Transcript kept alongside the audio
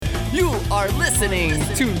are listening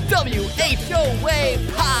to WHOA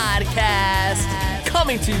Podcast,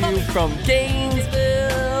 coming to you from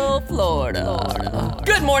Gainesville, Florida.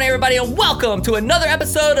 Good morning, everybody, and welcome to another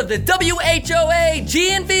episode of the WHOA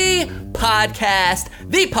G&V Podcast,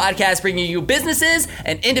 the podcast bringing you businesses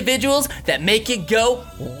and individuals that make you go,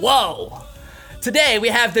 whoa. Today, we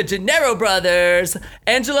have the Gennaro brothers,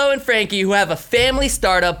 Angelo and Frankie, who have a family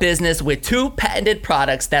startup business with 2 patented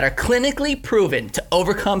products that are clinically proven to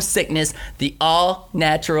overcome sickness the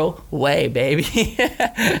all-natural way, baby.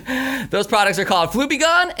 Those products are called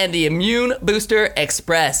Flubigon and the Immune Booster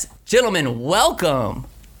Express. Gentlemen, welcome.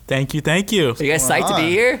 Thank you. Are you guys psyched to be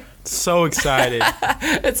here? So excited.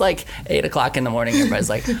 It's like 8 o'clock in the morning.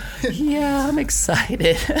 Everybody's like, yeah, I'm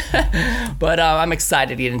excited. But I'm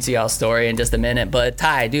excited to get into y'all's story in just a minute. But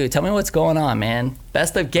Ty, dude, tell me what's going on, man.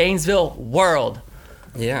 Best of Gainesville world.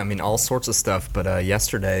 Yeah, I mean, all sorts of stuff. But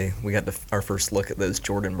yesterday, we got our first look at those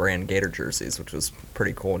Jordan brand Gator jerseys, which was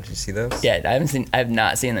pretty cool. Did you see those? Yeah, I have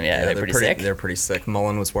not seen them yet. Yeah, They're pretty sick. They're pretty sick.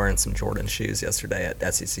 Mullen was wearing some Jordan shoes yesterday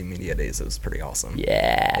at SEC Media Days. It was pretty awesome.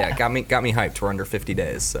 Yeah. Got me hyped. We're under 50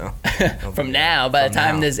 days, so. From now, by the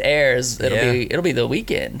time this airs, it'll be the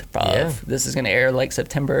weekend. Probably. Yeah. This is gonna air like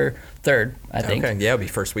September 3rd, I think. Okay, yeah, it'll be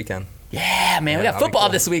first weekend. Yeah, man, we got football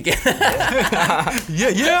this weekend.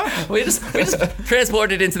 Yeah. We just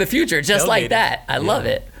transported into the future just like that. I love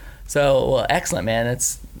it. So, well, excellent, man.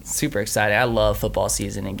 It's super exciting. I love football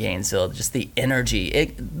season in Gainesville. Just the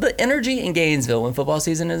energy. The energy in Gainesville when football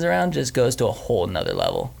season is around just goes to a whole nother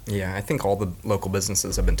level. Yeah, I think all the local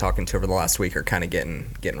businesses I've been talking to over the last week are kind of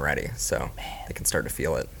getting ready, so they can start to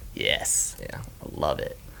feel it. Yes. Yeah. I love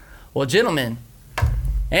it. Well, gentlemen,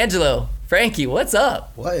 Angelo, Frankie, what's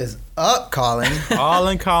up? What is up, Colin?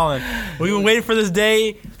 Colin. We've been waiting for this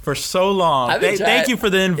day for so long. Thank you for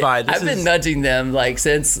the invite. I've been nudging them like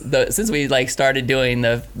since we like started doing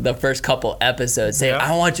the first couple episodes, saying,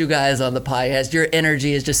 I want you guys on the podcast. Your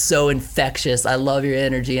energy is just so infectious. I love your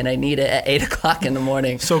energy, and I need it at 8 o'clock in the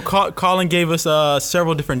morning. So Colin gave us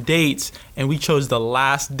several different dates, and we chose the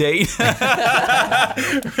last date.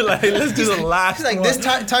 We're like, let's do the last. It's like one. this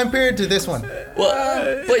time period to this one.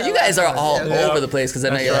 Well, you guys are all over the place because I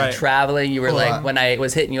know you're like traveling. You were like, when I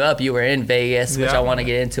was hitting you up, you were in Vegas, which I want to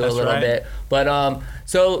get into a little bit. But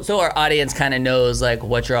so our audience kind of knows like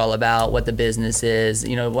what you're all about, what the business is.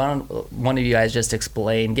 You know, why don't one of you guys just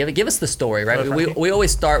explain? Give us the story, right? We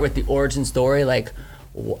always start with the origin story, like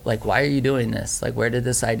why are you doing this? Like, where did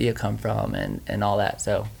this idea come from, and all that.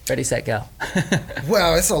 So ready, set, go.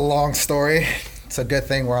 Well, it's a long story. It's a good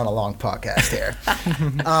thing we're on a long podcast here.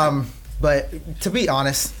 But to be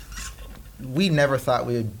honest, we never thought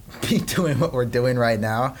we would be doing what we're doing right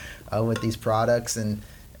now with these products and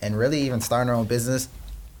really even starting our own business.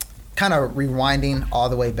 Kind of rewinding all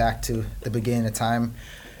the way back to the beginning of time.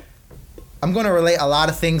 I'm going to relate a lot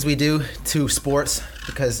of things we do to sports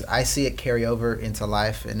because I see it carry over into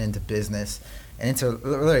life and into business and into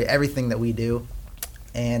literally everything that we do.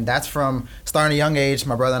 And that's from starting at a young age.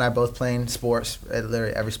 My brother and I both playing sports,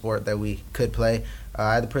 literally every sport that we could play.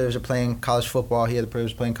 I had the privilege of playing college football. He had the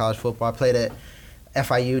privilege of playing college football. I played at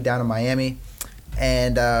FIU down in Miami.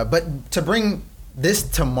 And but to bring this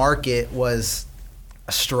to market was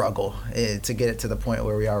a struggle to get it to the point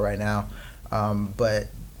where we are right now. But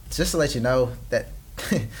just to let you know that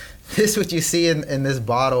this, what you see in this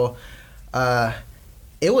bottle,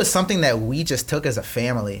 it was something that we just took as a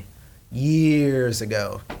family years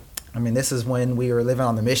ago. I mean, this is when we were living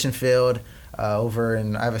on the mission field over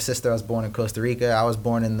in, I have a sister, I was born in Costa Rica. I was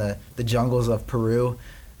born in the jungles of Peru.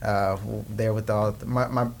 There with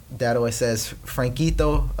my dad always says,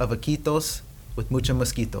 Franquito of Iquitos with muchos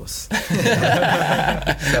mosquitos.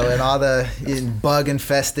 So in all the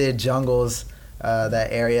bug-infested jungles, that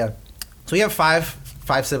area. So we have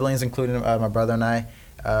five siblings, including my brother and I.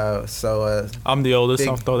 I'm the oldest.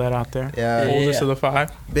 I'll throw that out there. Yeah. Oldest of the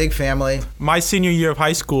 5. Big family. My senior year of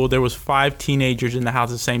high school, there was 5 teenagers in the house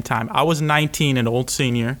at the same time. I was 19, an old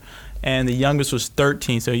senior, and the youngest was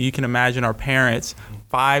 13. So you can imagine our parents,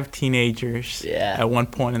 5 teenagers at one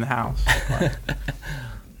point in the house.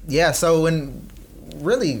 Yeah. So when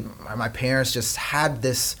really my parents just had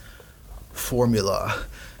this formula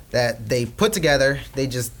that they put together, they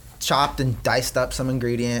just chopped and diced up some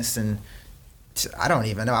ingredients, and I don't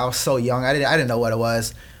even know. I was so young. I didn't know what it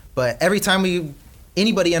was. But every time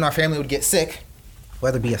anybody in our family would get sick,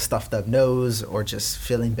 whether it be a stuffed up nose or just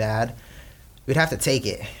feeling bad, we'd have to take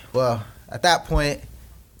it. Well, at that point,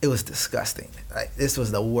 it was disgusting. Like, this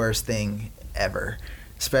was the worst thing ever.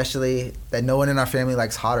 Especially that no one in our family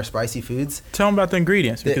likes hot or spicy foods. Tell them about the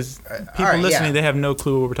ingredients, because people listening, they have no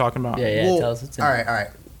clue what we're talking about. Yeah, well, tell us what's in it. All right.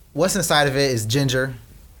 What's inside of it is ginger,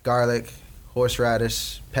 garlic,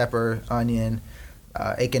 horseradish, pepper, onion,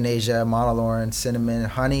 echinacea, monolaurin, cinnamon,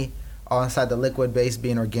 honey, all inside the liquid base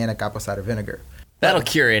being organic apple cider vinegar. That'll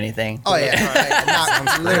cure anything. Oh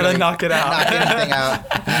yeah, Literally knock it out. Knock anything out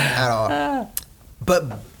at all.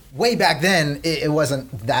 But way back then, it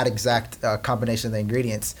wasn't that exact combination of the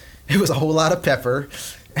ingredients. It was a whole lot of pepper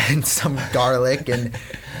and some garlic and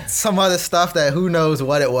some other stuff that who knows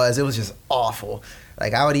what it was. It was just awful.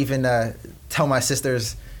 Like I would even tell my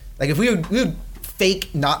sisters, like if we would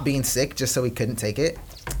fake not being sick just so we couldn't take it,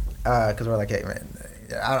 because we're like, hey man,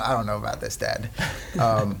 I don't know about this, Dad.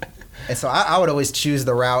 And so I would always choose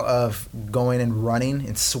the route of going and running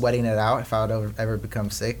and sweating it out if I would ever become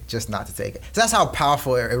sick, just not to take it. So that's how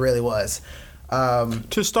powerful it really was.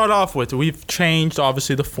 To start off with, we've changed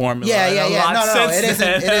obviously the formula. Yeah. No, it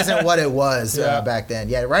then. isn't what it was back then.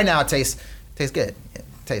 Yeah, right now it tastes good. It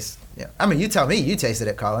tastes. Yeah. I mean, you tell me. You tasted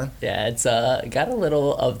it, Colin. Yeah, it's got a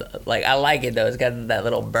little of like I like it though. It's got that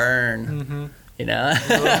little burn. Mm-hmm. You know,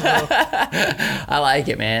 I like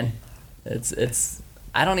it, man. It's.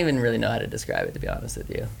 I don't even really know how to describe it, to be honest with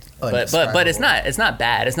you. But it's not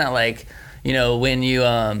bad. It's not like, you know, when you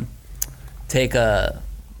take a,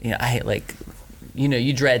 you know, I hate like, you know,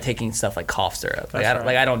 you dread taking stuff like cough syrup. Like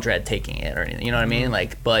I don't dread taking it or anything. You know what I mean?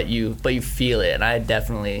 Like, but you feel it, and I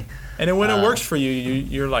definitely. And then when it works for you,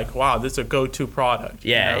 you're like, wow, this is a go-to product.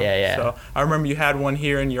 Yeah, you know? Yeah. So I remember you had one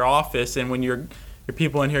here in your office, and when your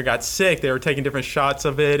people in here got sick, they were taking different shots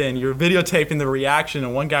of it, and you're videotaping the reaction,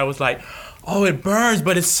 and one guy was like, oh, it burns,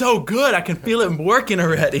 but it's so good. I can feel it working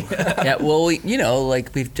already. Yeah, well, you know, like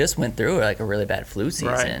we've just went through like a really bad flu season.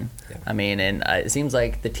 Right. Yeah. I mean, and it seems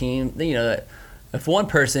like the team, you know, if one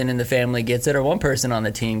person in the family gets it or one person on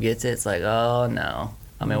the team gets it, it's like, oh, no.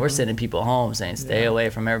 I mean, we're sending people home saying stay away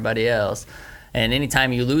from everybody else. And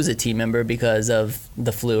anytime you lose a team member because of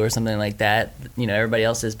the flu or something like that, you know, everybody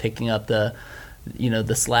else is picking up the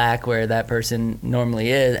slack where that person normally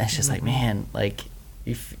is. And it's just like, man, like,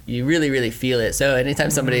 you really, really feel it. So anytime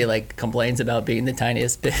somebody like complains about being the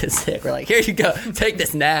tiniest bit sick, we're like, here you go, take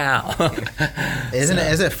this now. Isn't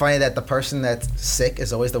it funny that the person that's sick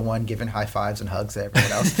is always the one giving high fives and hugs to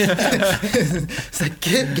everyone else? It's like,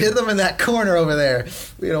 get them in that corner over there.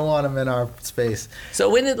 We don't want them in our space. So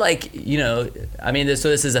when did, like, you know, I mean, so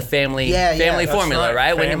this is a family formula,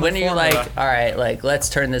 right? When are you like, all right, like, let's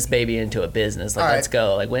turn this baby into a business. Like, let's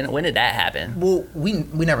go. Like, when did that happen? Well,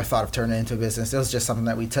 we never thought of turning it into a business. It was just something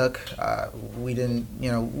that we took. We didn't,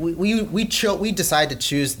 you know, we decided to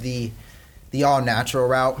choose the all natural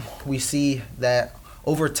route. We see that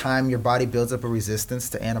over time your body builds up a resistance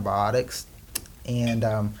to antibiotics, and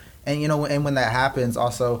you know, and when that happens,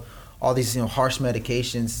 also all these, you know, harsh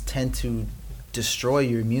medications tend to destroy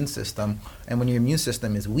your immune system, and when your immune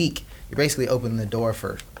system is weak, you're basically opening the door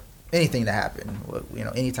for anything to happen, you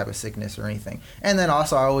know, any type of sickness or anything. And then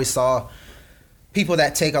also I always saw people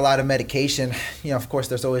that take a lot of medication, you know, of course,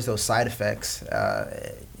 there's always those side effects.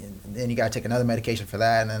 Then you got to take another medication for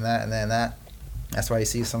that, and then that, and then that. That's why you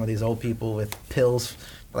see some of these old people with pills,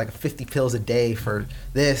 like 50 pills a day for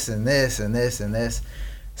this and this and this and this.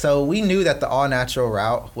 So we knew that the all-natural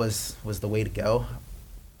route was the way to go,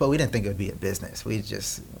 but we didn't think it would be a business.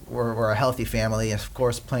 We're a healthy family. Of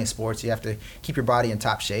course, playing sports, you have to keep your body in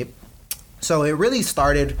top shape. So it really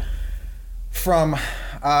started from,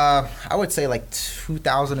 I would say like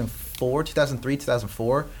 2003,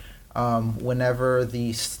 2004, whenever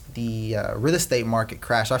the real estate market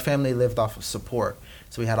crashed. Our family lived off of support,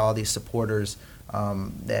 so we had all these supporters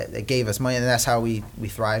that gave us money, and that's how we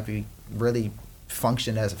thrived. We really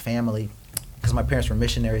functioned as a family because my parents were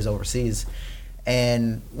missionaries overseas.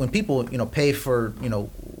 And when people, you know, pay for, you know,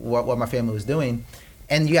 what my family was doing,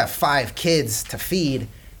 and you have 5 kids to feed,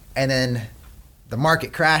 and then the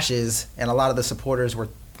market crashes, and a lot of the supporters were,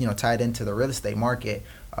 you know, tied into the real estate market,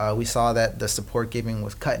 we saw that the support giving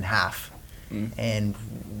was cut in half. And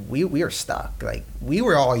we were stuck. Like, we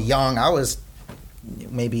were all young. I was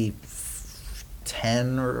maybe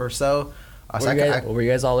 10 or so. Were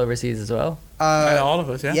you guys all overseas as well? All of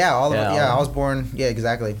us, yeah. Yeah, all of us. Yeah, I was born. Yeah,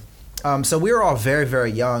 exactly. So we were all very,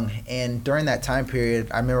 very young, and during that time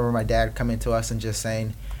period, I remember my dad coming to us and just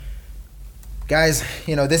saying, guys,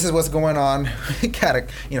 you know, this is what's going on. We gotta,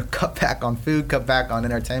 you know, cut back on food, cut back on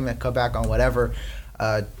entertainment, cut back on whatever,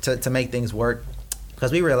 to make things work,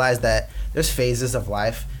 because we realized that there's phases of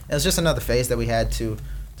life. It was just another phase that we had to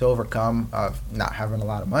overcome of not having a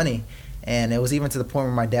lot of money, and it was even to the point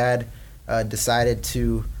where my dad decided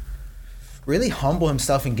to really humble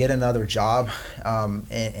himself and get another job,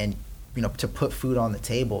 and you know, to put food on the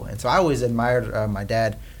table. And so I always admired my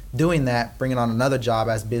dad doing that, bringing on another job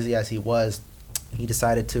as busy as he was, he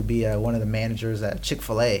decided to be one of the managers at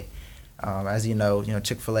Chick-fil-A. As you know,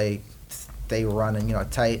 Chick-fil-A, they run a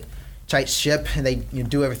tight ship, and they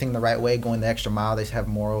do everything the right way, going the extra mile. They have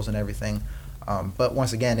morals and everything. But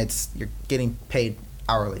once again, you're getting paid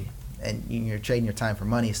hourly, and you're trading your time for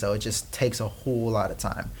money, so it just takes a whole lot of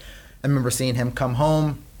time. I remember seeing him come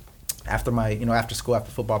home after after school,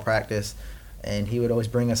 after football practice, and he would always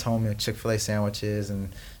bring us home Chick-fil-A sandwiches and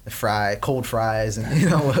the cold fries,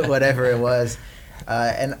 and whatever it was.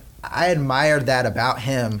 And I admired that about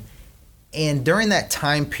him. And during that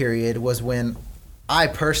time period was when I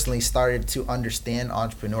personally started to understand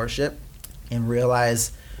entrepreneurship and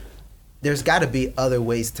realize there's got to be other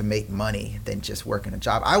ways to make money than just working a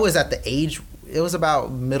job. I was at the age, it was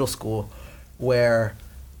about middle school, where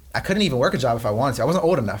I couldn't even work a job if I wanted to. I wasn't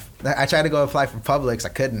old enough. I tried to go apply for Publix. I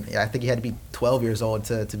couldn't. I think you had to be 12 years old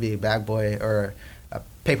to be a bag boy or a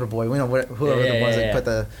paper boy. Whoever the ones that put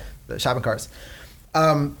the shopping carts.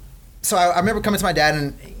 So I remember coming to my dad,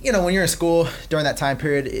 and when you're in school during that time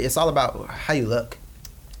period, it's all about how you look.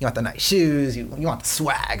 You want the nice shoes. You want the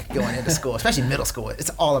swag going into school, especially middle school. It's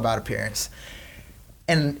all about appearance.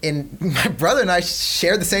 And my brother and I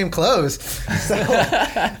shared the same clothes. So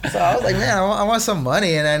I was like, man, I want some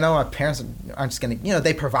money. And I know my parents aren't just going to,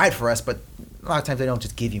 they provide for us, but a lot of times they don't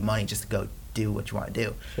just give you money just to go do what you want to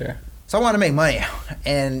do. Sure. So I want to make money.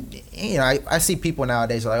 And, I see people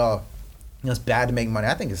nowadays are like, oh, it's bad to make money.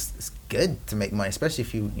 I think it's good to make money, especially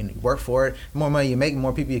if you work for it. The more money you make, the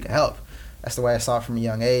more people you can help. That's the way I saw it from a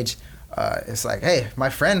young age. It's like, hey, my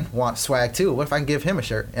friend wants swag too. What if I can give him a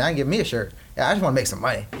shirt and I can give me a shirt? Yeah, I just want to make some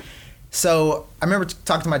money. So I remember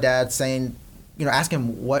talking to my dad, saying, asking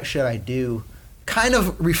him, what should I do? Kind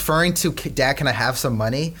of referring to, Dad, can I have some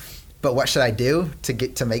money? But what should I do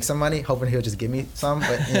to make some money? Hoping he'll just give me some,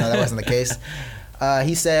 but that wasn't the case.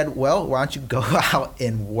 He said, well, why don't you go out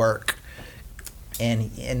and work?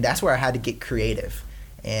 And that's where I had to get creative.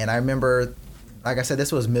 And I remember, like I said,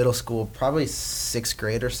 this was middle school, probably 6th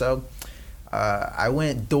grade or so. I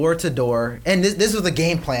went door to door, and this was the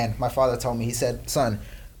game plan my father told me. He said, son,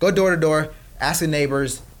 go door to door, ask the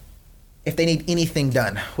neighbors if they need anything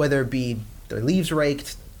done, whether it be their leaves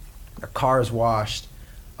raked, their cars washed,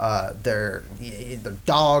 their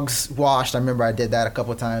dogs washed. I remember I did that a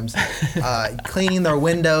couple of times. Cleaning their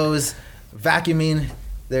windows, vacuuming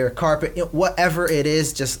their carpet, whatever it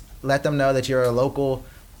is, just let them know that you're a local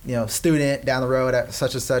student down the road at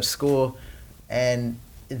such and such school, and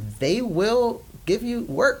they will give you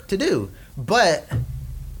work to do. But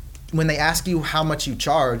when they ask you how much you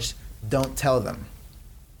charge, don't tell them.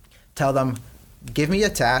 Tell them, give me a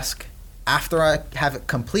task. After I have it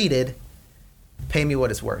completed, pay me what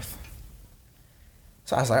it's worth.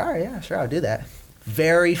 So I was like, all right, yeah, sure, I'll do that.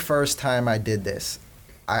 Very first time I did this,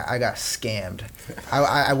 I got scammed.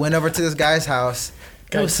 I went over to this guy's house.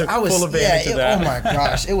 I was full advantage of that. Oh my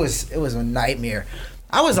gosh, it was a nightmare.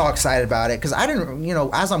 I was all excited about it because I didn't,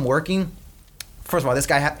 as I'm working. First of all, this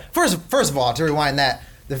guy first of all, to rewind that,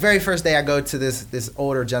 the very first day I go to this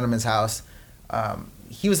older gentleman's house,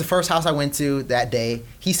 he was the first house I went to that day.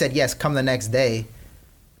 He said yes, come the next day.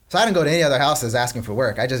 So I didn't go to any other houses asking for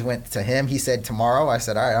work. I just went to him. He said tomorrow. I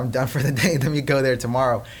said, all right, I'm done for the day. Let me go there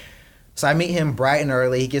tomorrow. So I meet him bright and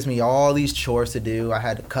early. He gives me all these chores to do. I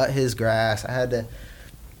had to cut his grass. I had to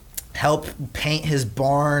help paint his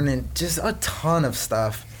barn and just a ton of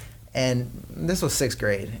stuff. And this was 6th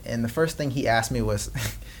grade. And the first thing he asked me was,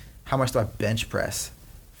 how much do I bench press?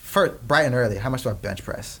 Bright and early, how much do I bench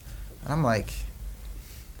press? And I'm like,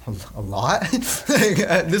 a lot?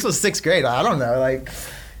 This was 6th grade. I don't know,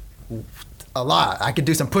 a lot. I could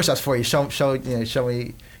do some push-ups for you.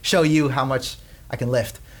 Show you how much I can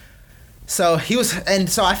lift. So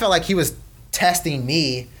I felt like he was testing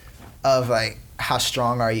me of how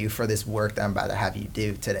strong are you for this work that I'm about to have you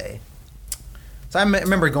do today. So I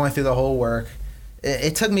remember going through the whole work.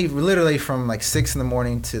 It took me literally from 6 in the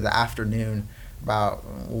morning to the afternoon, about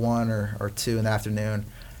 1 or 2 in the afternoon.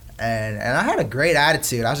 And I had a great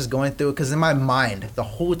attitude. I was just going through it because in my mind, the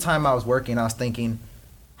whole time I was working, I was thinking,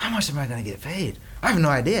 how much am I going to get paid? I have no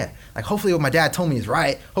idea. Hopefully what my dad told me is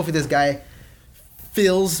right. Hopefully this guy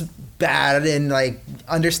feels bad and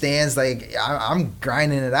understands I'm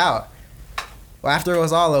grinding it out. Well, after it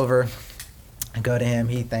was all over, I go to him.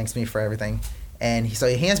 He thanks me for everything. And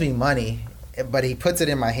he hands me money, but he puts it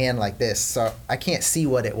in my hand like this, so I can't see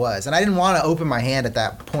what it was. And I didn't want to open my hand at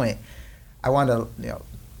that point. I wanted to,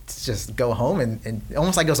 just go home and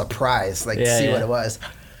almost like it was a prize, what it was.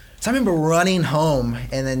 So I remember running home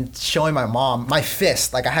and then showing my mom my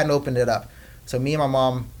fist, I hadn't opened it up. So me and my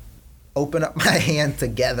mom opened up my hand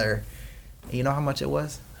together. And you know how much it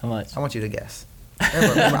was? How much? I want you to guess.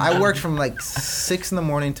 Remember, I worked from like 6 in the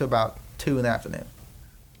morning to about 2 in the afternoon.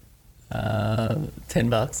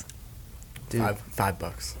 $10. Dude,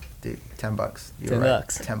 $5. dude, $10. You're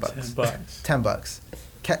 $10. right.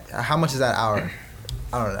 $10. How much is that hour?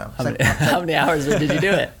 I don't know. How many hours did you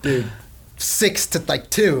do it? Dude, 6 to like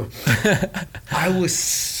 2. I was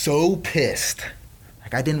so pissed.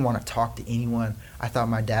 Like, I didn't want to talk to anyone. I thought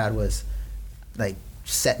my dad was like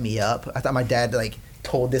set me up. I thought my dad like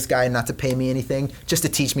told this guy not to pay me anything just to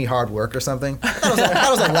teach me hard work or something. I thought it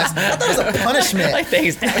was a lesson. I thought it was a punishment. Like,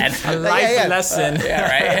 thanks, Dad. A life lesson. Yeah,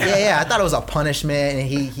 right. Yeah. I thought it was a punishment, and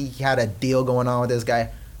he had a deal going on with this guy.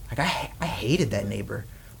 Like, I hated that neighbor.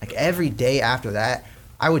 Like, every day after that,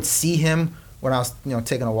 I would see him when I was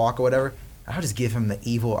taking a walk or whatever. I would just give him the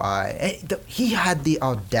evil eye. He had the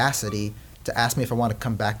audacity to ask me if I want to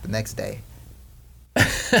come back the next day.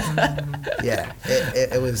 Yeah,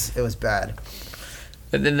 it was bad.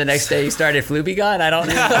 And then the next day you started Flubigon? I don't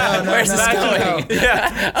know. Where's this going? No.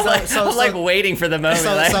 Yeah. I'm like waiting for the moment.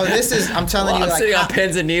 So this is, I'm telling you, I'm sitting on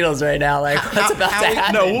pins and needles right now. Like, what's about to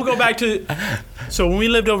happen? No, we'll go back to. So when we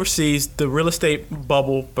lived overseas, the real estate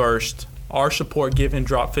bubble burst. Our support given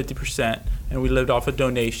dropped 50%, and we lived off of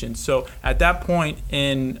donations. So at that point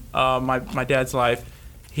in my dad's life,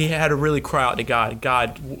 he had to really cry out to God.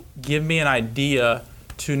 God, give me an idea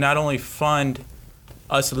to not only fund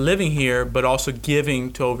us living here, but also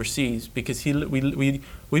giving to overseas, because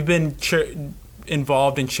we've been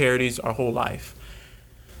involved in charities our whole life.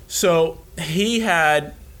 So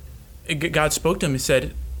God spoke to him and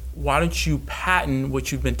said, why don't you patent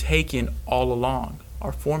what you've been taking all along,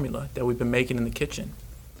 our formula that we've been making in the kitchen?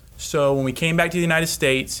 So when we came back to the United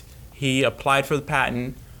States, he applied for the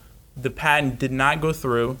patent. The patent did not go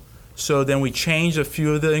through. So then we changed a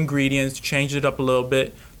few of the ingredients, changed it up a little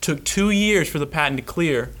bit. Took 2 years for the patent to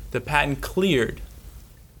clear. The patent cleared.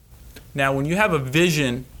 Now, when you have a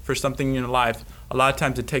vision for something in your life, a lot of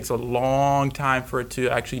times it takes a long time for it to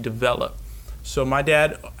actually develop. So my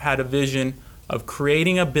dad had a vision of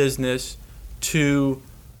creating a business to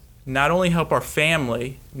not only help our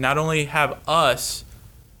family, not only have us,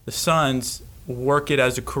 the sons, work it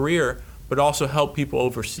as a career, but also help people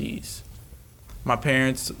overseas. My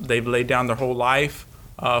parents, they've laid down their whole life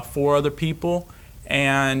for other people,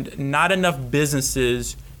 and not enough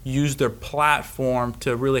businesses use their platform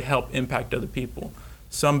to really help impact other people.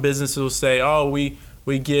 Some businesses will say, oh,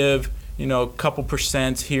 we give a couple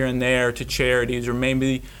percents here and there to charities, or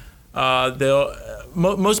maybe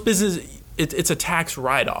most businesses, it's a tax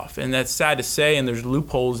write-off, and that's sad to say, and there's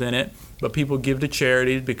loopholes in it, but people give to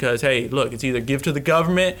charities because, hey, look, it's either give to the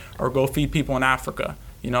government or go feed people in Africa.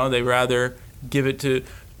 They rather give it to.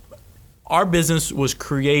 Our business was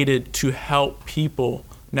created to help people,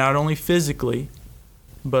 not only physically,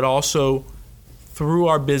 but also through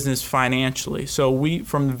our business financially. So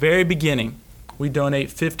from the very beginning, we donate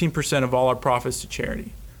 15% of all our profits to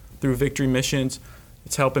charity through Victory Missions.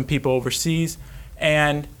 It's helping people overseas.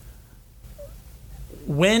 And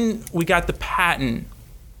when we got the patent,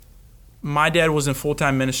 my dad was in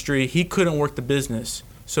full-time ministry. He couldn't work the business.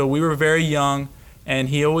 So we were very young, and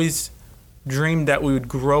he always dreamed that we would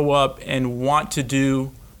grow up and want to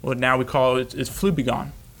do what now we call it's Flubigon.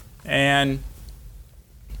 And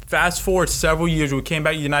fast forward several years, we came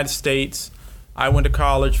back to the United States. I went to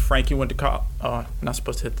college. Frankie went to college. Oh, not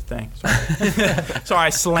supposed to hit the thing. Sorry. Sorry, I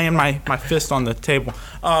slammed my fist on the table.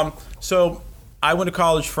 So I went to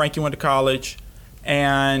college. Frankie went to college.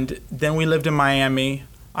 And then we lived in Miami.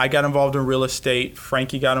 I got involved in real estate.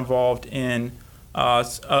 Frankie got involved in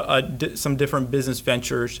some different business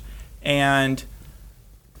ventures. And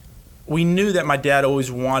we knew that my dad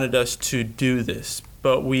always wanted us to do this,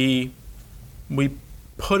 but we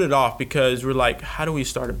put it off because we're like, how do we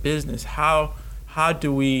start a business? How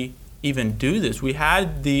do we even do this? We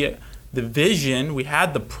had the vision, we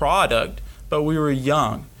had the product, but we were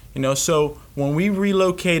young, So when we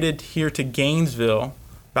relocated here to Gainesville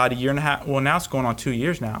about a year and a half, well, now it's going on 2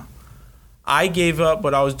 years now, I gave up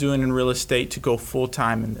what I was doing in real estate to go full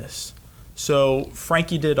time in this. So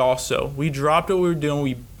Frankie did also. We dropped what we were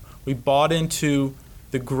doing. We bought into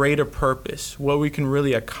the greater purpose, what we can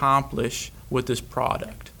really accomplish with this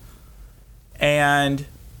product. And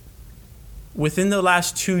within the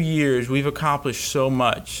last 2 years, we've accomplished so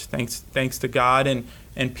much, thanks to God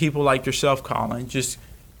and people like yourself, Colin, just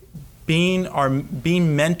being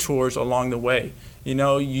mentors along the way.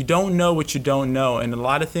 You don't know what you don't know, and a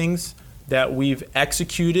lot of things that we've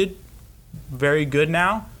executed very good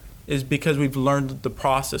now is because we've learned the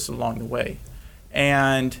process along the way.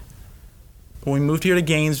 And when we moved here to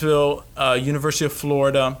Gainesville, University of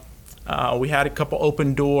Florida, We had a couple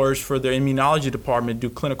open doors for the immunology department to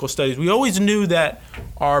do clinical studies. We always knew that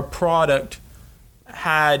our product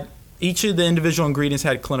had, each of the individual ingredients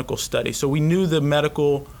had clinical studies. So we knew the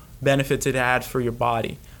medical benefits it had for your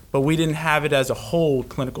body, but we didn't have it as a whole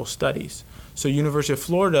clinical studies. So University of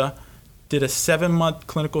Florida did a 7-month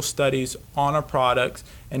clinical studies on our products,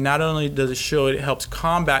 and not only does it show it helps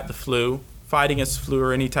combat the flu, fight against the flu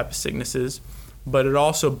or any type of sicknesses, but it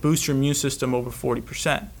also boosts your immune system over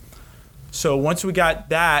 40%. So once we got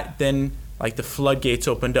that, then like the floodgates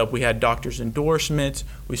opened up. We had doctors' endorsements.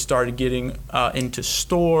 We started getting into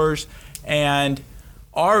stores, and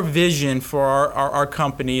our vision for our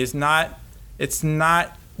company is not, it's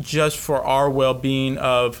not just for our well-being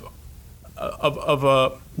of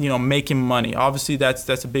making money. Obviously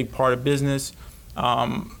that's a big part of business.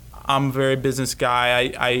 I'm a very business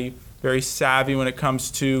guy. I very savvy when it comes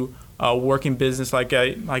to working business like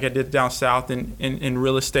I did down south in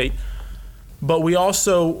real estate. But we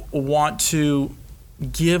also want to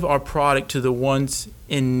give our product to the ones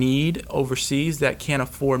in need overseas that can't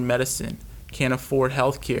afford medicine, can't afford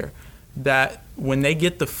health care, that when they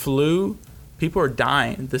get the flu, people are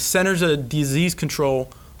dying. The Centers of Disease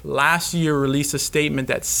Control last year released a statement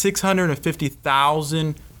that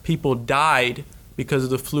 650,000 people died because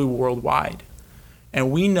of the flu worldwide.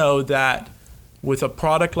 And we know that with a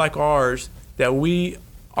product like ours, that we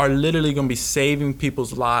are literally going to be saving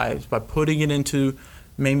people's lives by putting it into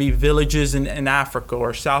maybe villages in Africa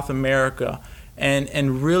or South America,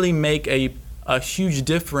 and really make a huge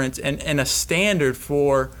difference and a standard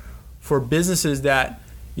for businesses that,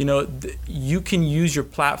 you can use your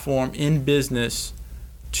platform in business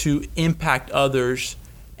to impact others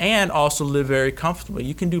and also live very comfortably.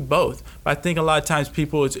 You can do both. But I think a lot of times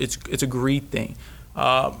people, it's a greed thing.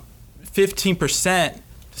 15%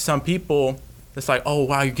 to some people, it's like, oh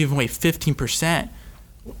wow, you're giving away 15%.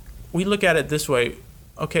 We look at it this way,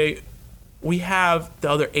 okay, we have the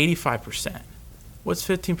other 85%. What's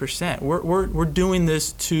 15%? We're doing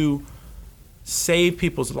this to save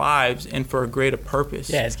people's lives and for a greater purpose.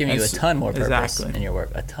 Yeah, it's giving you a ton more purpose in your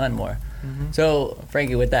work, a ton more. Mm-hmm. So,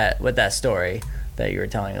 Frankie, with that story that you were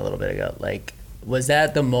telling a little bit ago, like, was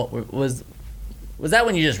that was that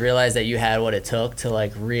when you just realized that you had what it took to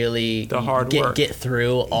like really get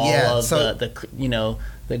through all of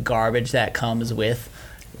the garbage that comes with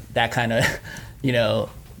that kind of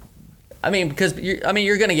I mean, because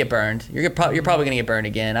you're gonna get burned. You're probably gonna get burned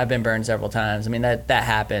again. I've been burned several times. I mean, that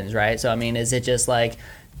happens, right? So I mean, is it just like,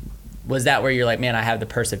 was that where you're like, man, I have the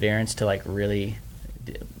perseverance to like really,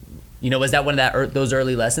 was that one of those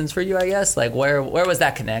early lessons for you? I guess, like where was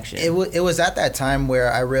that connection? It was at that time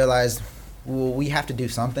where I realized, well, we have to do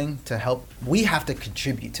something to help. We have to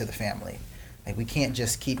contribute to the family. Like, we can't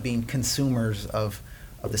just keep being consumers of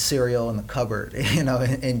the cereal in the cupboard,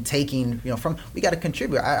 and taking, from, we got to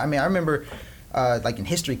contribute. I mean, I remember, like in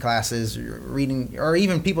history classes, reading, or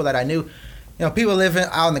even people that I knew, people living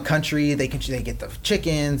out in the country, they get the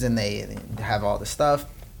chickens and they have all the stuff.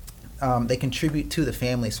 They contribute to the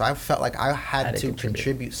family. So I felt like I had to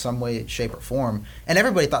contribute some way, shape, or form. And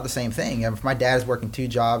everybody thought the same thing. If my dad is working 2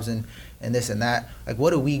 jobs and this and that, like,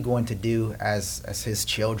 what are we going to do as his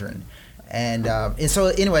children? And so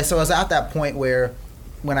anyway, so I was at that point where,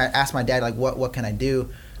 when I asked my dad, like, what can I do?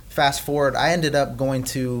 Fast forward, I ended up going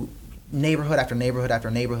to neighborhood after neighborhood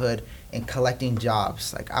after neighborhood and collecting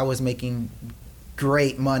jobs. Like, I was making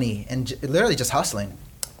great money and literally just hustling.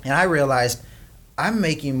 And I realized I'm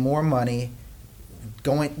making more money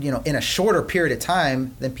going, in a shorter period of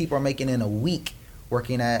time than people are making in a week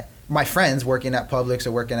working at, my friends working at Publix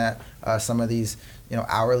or working at some of these,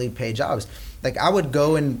 hourly paid jobs. Like, I would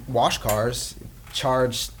go and wash cars,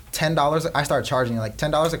 charge $10. I started charging like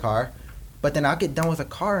 $10 a car, but then I'll get done with a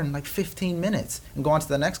car in like 15 minutes and go on to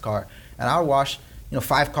the next car. And I'll wash,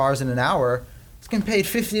 5 cars in an hour. It's getting paid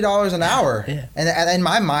 $50 an hour. Yeah. And in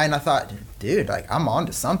my mind, I thought, dude, like, I'm on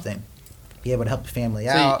to something. Be able to help the family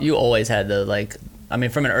out. So you always had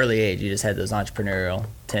from an early age, you just had those entrepreneurial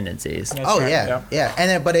tendencies. That's right. Yeah. And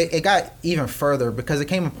then, but it got even further, because it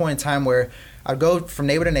came a point in time where I'd go from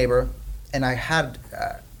neighbor to neighbor, and I had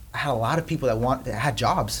a lot of people that had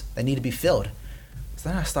jobs that need to be filled. So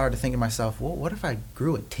then I started thinking to myself, well, what if I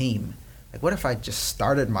grew a team? Like, what if I just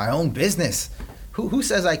started my own business? Who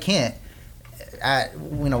says I can't at,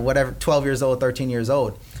 12 years old, 13 years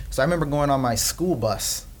old? So I remember going on my school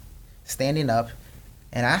bus, standing up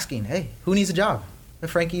and asking, hey, who needs a job?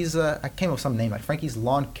 Frankie's, I came up with some name, like Frankie's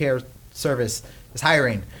Lawn Care Service is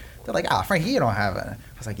hiring. They're like, Frankie, you don't have it. I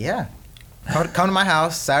was like, yeah. Come to my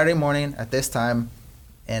house Saturday morning at this time,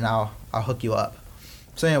 and I'll hook you up.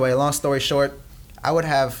 So anyway, long story short, I would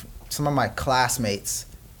have some of my classmates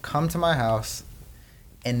come to my house,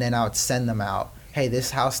 and then I would send them out. Hey,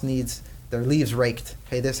 this house needs their leaves raked.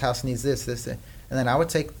 Hey, this house needs this. And then I would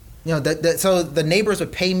take, so the neighbors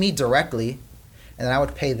would pay me directly, and then I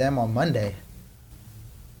would pay them on Monday.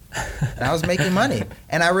 And I was making money.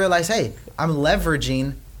 And I realized, hey, I'm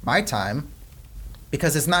leveraging my time,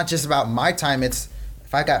 because it's not just about my time. It's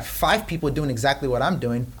if I got 5 people doing exactly what I'm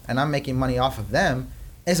doing and I'm making money off of them,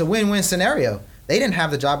 it's a win-win scenario. They didn't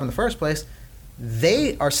have the job in the first place.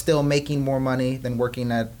 They are still making more money than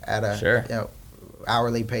working at a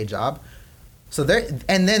hourly paid job. So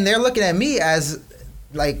they're looking at me as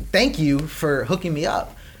like, thank you for hooking me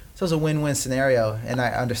up. So it's a win-win scenario, and I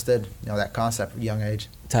understood that concept at a young age.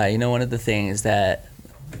 Ty, one of the things that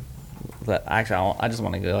actually I just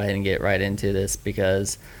want to go ahead and get right into this,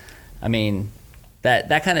 because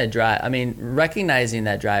that kind of drive, recognizing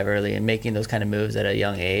that drive early and making those kind of moves at a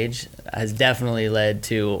young age has definitely led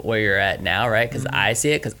to where you're at now, right? Because I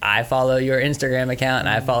see it, because I follow your Instagram account and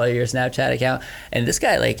I follow your Snapchat account. And this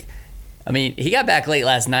guy, he got back late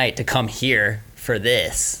last night to come here for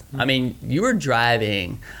this. You were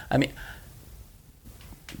driving,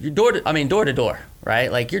 you're door to door,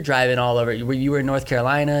 right? Like, you're driving all over. You were in North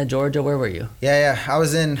Carolina, Georgia. Where were you? Yeah. I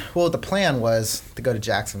was the plan was to go to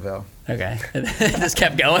Jacksonville. Okay. Just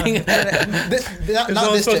kept going. It was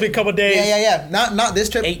only supposed to be a couple days. Yeah. Not this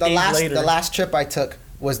trip. 8 days later. The last trip I took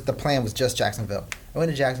the plan was just Jacksonville. I went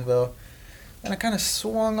to Jacksonville, and I kind of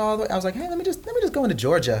swung all the way. I was like, hey, let me just go into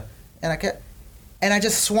Georgia, and I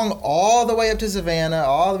just swung all the way up to Savannah,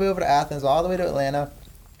 all the way over to Athens, all the way to Atlanta,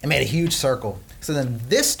 and made a huge circle. So then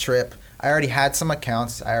this trip, I already had some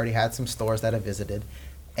accounts. I already had some stores that I visited,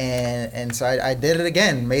 and so I did it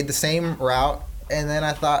again, made the same route, and then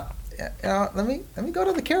I thought, let me go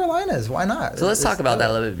to the Carolinas. Why not? So let's talk about that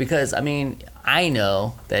a little bit, because I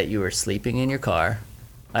know that you were sleeping in your car.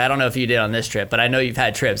 I don't know if you did on this trip, but I know you've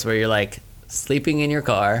had trips where you're like sleeping in your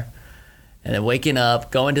car, and then waking up,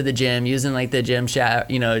 going to the gym, using like the gym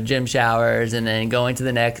showers, and then going to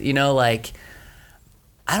the next,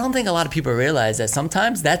 I don't think a lot of people realize that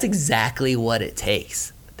sometimes that's exactly what it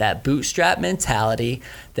takes. That bootstrap mentality,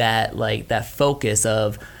 that focus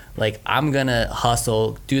of, I'm going to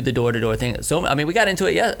hustle, do the door-to-door thing. So, we got into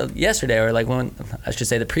it yesterday, or I should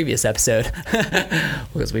say the previous episode,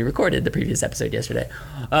 because we recorded the previous episode yesterday.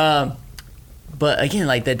 But again,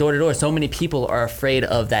 that door-to-door, so many people are afraid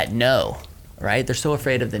of that no, right? They're so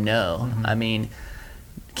afraid of the no. Mm-hmm.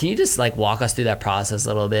 Can you just walk us through that process a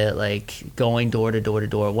little bit? Going door to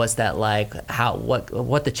door, what's that like?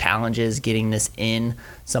 What the challenge is getting this in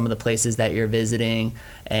some of the places that you're visiting,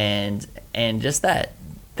 and just that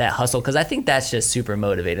hustle, because I think that's just super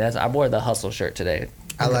motivating. I wore the hustle shirt today.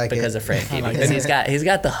 I like because it. of Frankie, because he's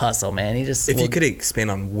got the hustle, man. You could expand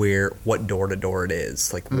on what door to door it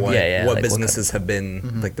is, what businesses have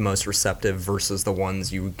been the most receptive versus the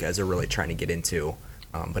ones you guys are really trying to get into,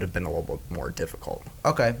 but have been a little bit more difficult.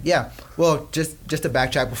 Okay, yeah. Well, just to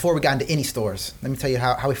backtrack, before we got into any stores, let me tell you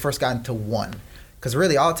how we first got into one, because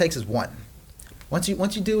really all it takes is one. Once you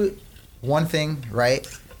do one thing right,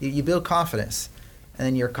 you build confidence. And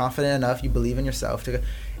then you're confident enough, you believe in yourself to go.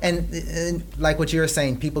 And like what you were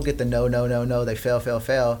saying, people get the no, they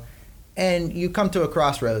fail. And you come to a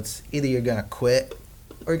crossroads. Either you're going to quit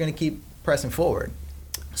or you're going to keep pressing forward.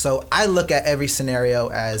 So I look at every scenario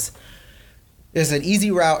as there's an easy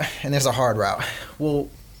route and there's a hard route. Well,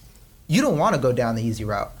 you don't want to go down the easy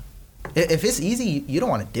route. If it's easy, you don't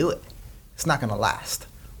want to do it. It's not going to last,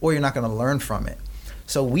 or you're not going to learn from it.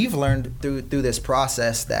 So we've learned through this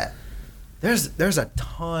process that there's a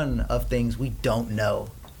ton of things we don't know,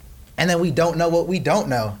 and then we don't know what we don't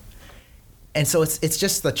know, and so it's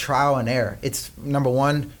just the trial and error. It's number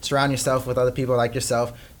one, surround yourself with other people like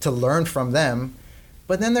yourself to learn from them,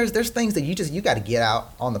 but then there's things that you got to get out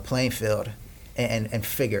on the playing field and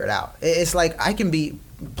figure it out. It's like I can be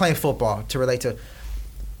playing football to relate to.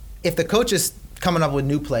 If the coach is coming up with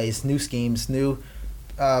new plays, new schemes, new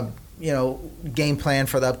game plan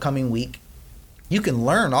for the upcoming week, you can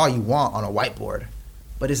learn all you want on a whiteboard,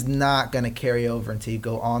 but it's not going to carry over until you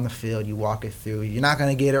go on the field, you walk it through. You're not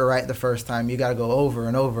going to get it right the first time. You got to go over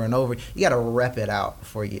and over and over. You got to rep it out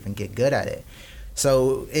before you even get good at it.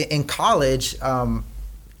 So in college, because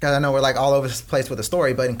I know we're all over the place with the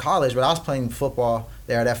story, but in college, when I was playing football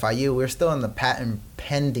there at FIU, we were still in the patent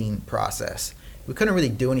pending process. We couldn't really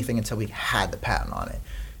do anything until we had the patent on it.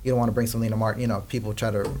 You don't want to bring something to market. People try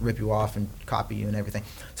to rip you off and copy you and everything.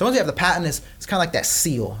 So once you have the patent, it's kind of like that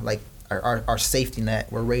seal, like our safety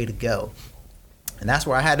net. We're ready to go. And that's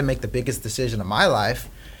where I had to make the biggest decision of my life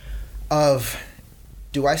of,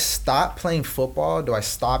 do I stop playing football? Do I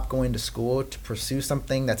stop going to school to pursue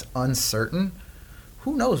something that's uncertain?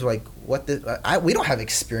 who knows, like, what we don't have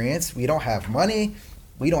experience. We don't have money.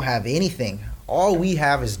 We don't have anything. All we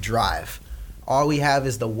have is drive. All we have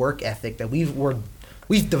is the work ethic that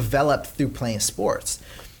we've developed through playing sports.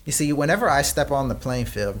 You see, whenever I step on the playing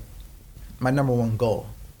field, my number one goal,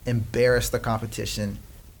 embarrass the competition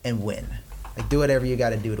and win. Like, do whatever you got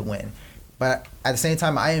to do to win. But at the same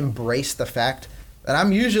time, I embrace the fact that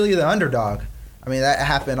I'm usually the underdog. I mean, that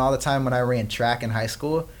happened all the time when I ran track in high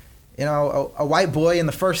school. You know, a white boy in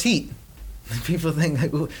the first heat. People think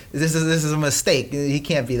like, this is a mistake. He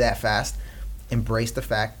can't be that fast. Embrace the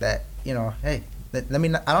fact that, you know, hey, I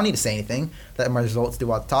don't need to say anything. Let my results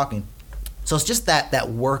do all the talking. So it's just that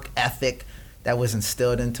work ethic that was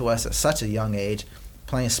instilled into us at such a young age,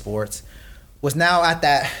 playing sports, was now at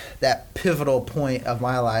that pivotal point of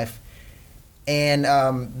my life. And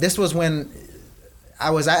this was when I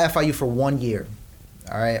was at FIU for 1 year.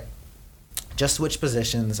 All right. Just switched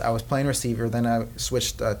positions. I was playing receiver, then I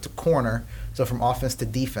switched to corner, so from offense to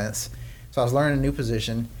defense. So I was learning a new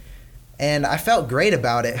position, and I felt great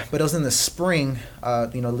about it. But it was in the spring,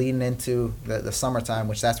 leading into the summertime,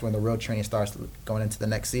 which that's when the real training starts, going into the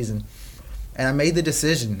next season. And I made the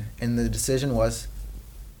decision, and the decision was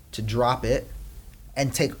to drop it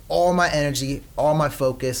and take all my energy, all my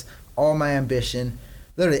focus, all my ambition,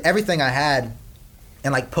 literally everything I had,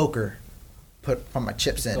 and like poker, put my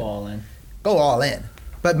chips in. Go all in.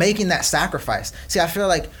 But making that sacrifice. See, I feel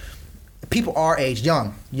like people our age,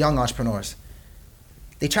 young entrepreneurs,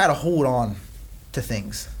 they try to hold on to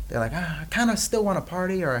things. They're like, I kind of still want to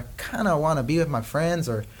party, or I kind of want to be with my friends,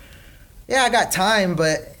 or, yeah, I got time,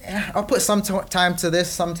 but I'll put some time to this,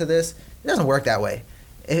 some to this. It doesn't work that way.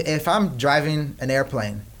 If I'm driving an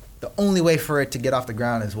airplane, the only way for it to get off the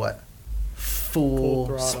ground is what?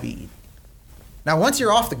 Full speed. Now, once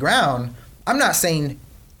you're off the ground, I'm not saying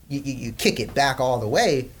you kick it back all the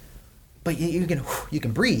way, but you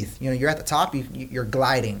can breathe. You know, you're at the top, you're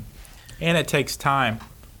gliding. And it takes time.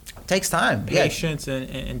 It takes time. Patience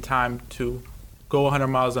and time to go 100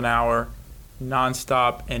 miles an hour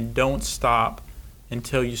nonstop and don't stop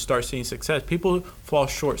until you start seeing success. People fall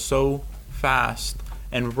short so fast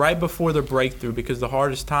and right before the breakthrough, because the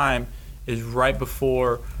hardest time is right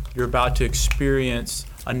before you're about to experience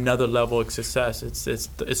another level of success. It's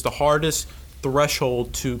the hardest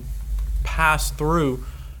threshold to pass through,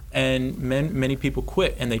 and many people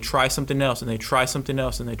quit and they try something else and they try something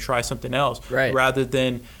else and they try something else, right, rather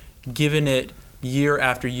than giving it year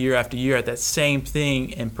after year after year at that same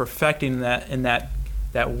thing and perfecting that in that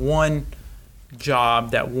one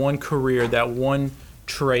job, that one career, that one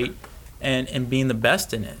trait, and being the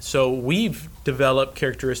best in it. So we've developed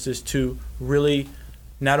characteristics to really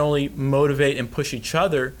not only motivate and push each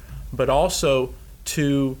other, but also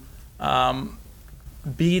to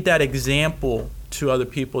be that example to other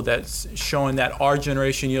people, that's showing that our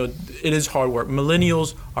generation, you know, it is hard work.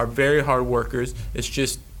 Millennials are very hard workers. It's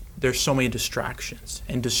just there's so many distractions,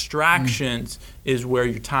 and distractions is where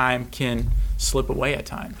your time can slip away at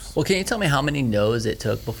times. Well, can you tell me how many no's it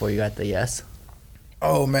took before you got the yes?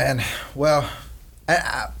 Oh, man. Well,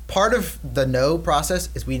 part of the no process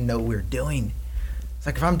is we know we're doing. It's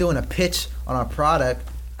like if I'm doing a pitch on a product,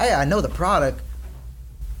 I know the product,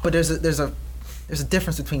 but there's a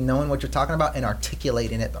difference between knowing what you're talking about and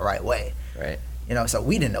articulating it the right way. Right. You know, so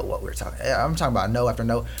we didn't know what we were talking about. I'm talking about no after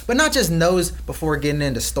no, but not just no's before getting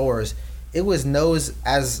into stores. It was no's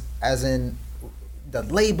as in the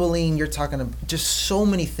labeling. You're talking about just so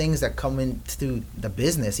many things that come into the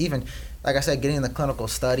business. Even, like I said, getting the clinical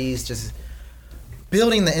studies, just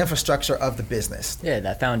building the infrastructure of the business. Yeah,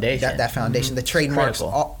 that foundation. That foundation, the trademarks,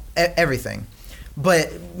 everything.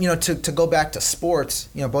 But, you know, to go back to sports,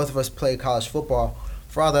 you know, both of us play college football.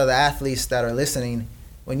 For all the other athletes that are listening,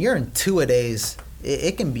 when you're in two-a-days,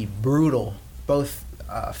 it can be brutal, both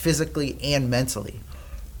physically and mentally.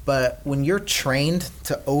 But when you're trained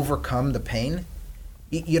to overcome the pain,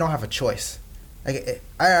 you don't have a choice. Like,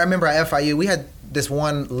 I remember at FIU, we had this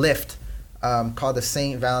one lift called the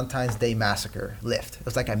St. Valentine's Day Massacre lift. It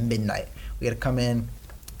was like at midnight. We had to come in.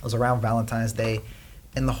 It was around Valentine's Day.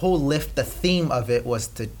 And the whole lift, the theme of it was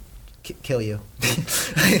to kill you.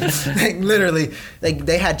 Like, literally, like,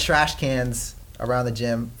 they had trash cans around the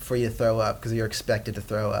gym for you to throw up because you're expected to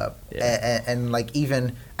throw up. Yeah. And like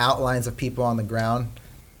even outlines of people on the ground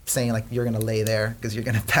saying like you're going to lay there because you're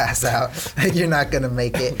going to pass out. You're not going to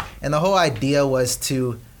make it. And the whole idea was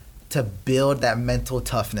to build that mental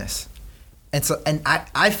toughness. And so, and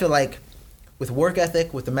I feel like with work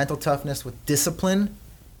ethic, with the mental toughness, with discipline,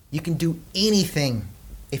 you can do anything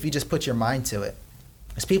if you just put your mind to it.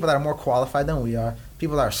 There's people that are more qualified than we are,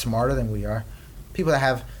 people that are smarter than we are, people that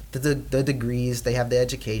have the degrees, they have the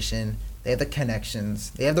education, they have the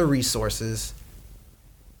connections, they have the resources.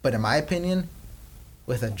 But in my opinion,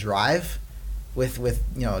 with a drive, with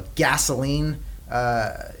gasoline,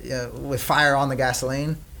 with fire on the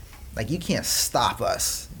gasoline, like, you can't stop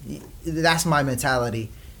us. That's my mentality.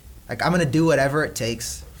 Like, I'm gonna do whatever it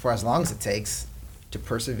takes for as long as it takes to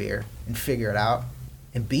persevere and figure it out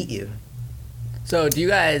and beat you. So do you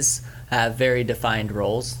guys have very defined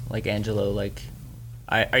roles? Like Angelo, like,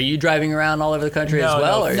 are you driving around all over the country as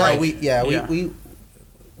well?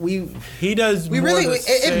 He does.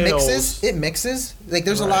 It mixes. Like,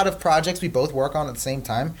 there's a lot of projects we both work on at the same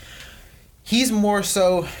time. He's more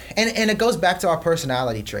so, and it goes back to our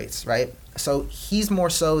personality traits, right? So he's more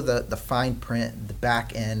so the fine print, the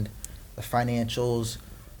back end, the financials,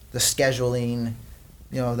 the scheduling,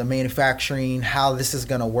 the manufacturing, how this is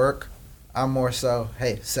gonna work. I'm more so,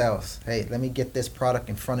 hey, sales. Hey, let me get this product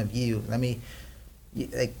in front of you.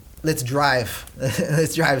 Let's drive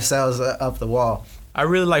sales up the wall. I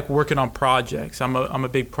really like working on projects. I'm a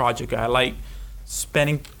big project guy. I like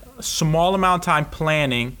spending a small amount of time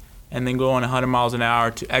planning and then going 100 miles an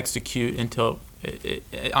hour to execute until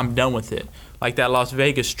I'm done with it. Like that Las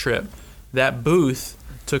Vegas trip, that booth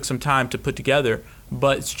took some time to put together,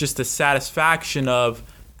 but it's just the satisfaction of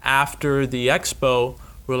after the expo,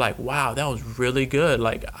 we're like, wow, that was really good.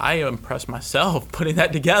 Like, I impressed myself putting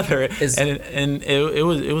that together, and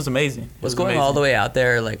it was amazing. Was going all the way out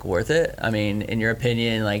there like worth it? I mean, in your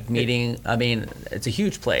opinion, like meeting? I mean, it's a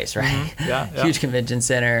huge place, right? Mm-hmm. Yeah. Huge convention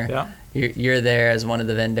center. Yeah. You're there as one of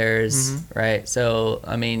the vendors, right? So,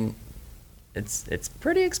 I mean, it's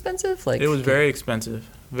pretty expensive. Like, it was very expensive,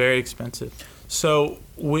 very expensive. So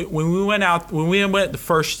when we went the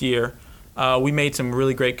first year, we made some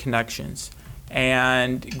really great connections.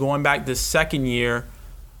 And going back the second year,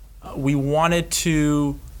 we wanted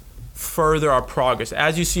to further our progress.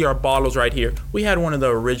 As you see our bottles right here, we had one of the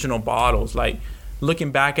original bottles. Like,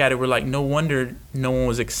 looking back at it, we're like, no wonder no one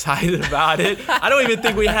was excited about it. I don't even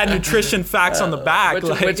think we had nutrition facts on the back.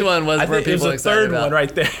 Which one was where people excited about? It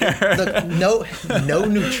was the third one right there. No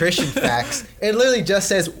nutrition facts. It literally just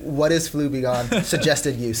says, what is Fluvigon?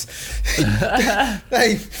 Suggested use.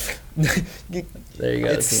 There you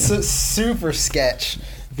go. It's super sketch.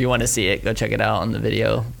 If you want to see it, go check it out on the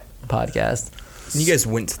video podcast. You guys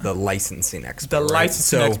went to the licensing expo. The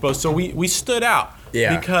licensing expo. So we stood out.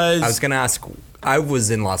 Yeah. Because I was going to ask, I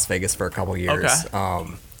was in Las Vegas for a couple years.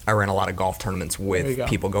 Okay. I ran a lot of golf tournaments with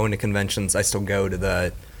people going to conventions. I still go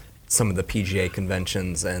to some of the PGA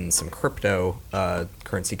conventions and some crypto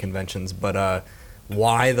currency conventions. But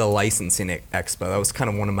why the licensing expo? That was kind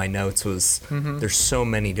of one of my notes was there's so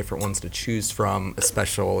many different ones to choose from,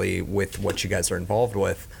 especially with what you guys are involved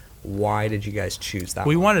with. Why did you guys choose that one?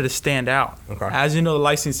 We wanted to stand out. Okay. As you know, the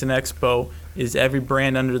licensing expo is every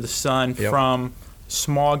brand under the sun, from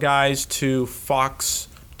small guys to Fox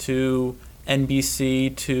to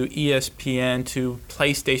NBC to ESPN to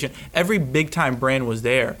PlayStation. Every big time brand was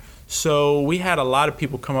there. So we had a lot of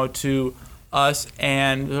people come up to us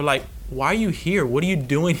and they're like, why are you here? What are you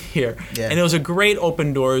doing here? Yeah. And it was a great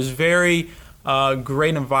open door. It was very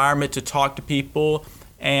great environment to talk to people.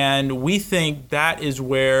 And we think that is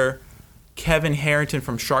where Kevin Harrington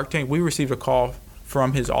from Shark Tank, we received a call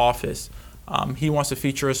from his office. He wants to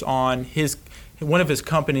feature us on one of his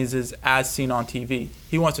companies is As Seen on TV.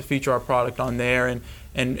 He wants to feature our product on there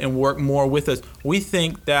and work more with us. We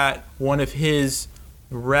think that one of his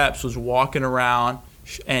reps was walking around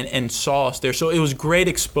and saw us there. So it was great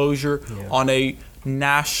exposure on a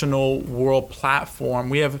national world platform.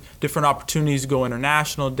 We have different opportunities to go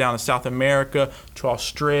international, down to South America, to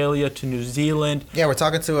Australia, to New Zealand. Yeah, we're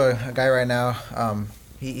talking to a guy right now.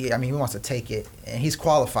 He wants to take it, and he's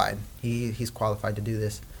qualified. He's qualified to do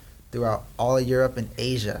this throughout all of Europe and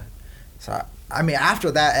Asia. So, I mean, after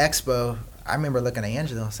that expo, I remember looking at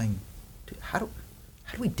Angelo and saying, dude, how do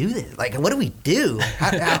we do this? Like, what do we do?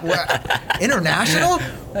 International?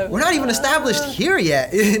 We're not even established here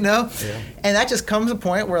yet, you know? Yeah. And that just comes to a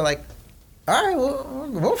point where, like, all right,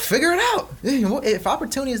 we'll figure it out. If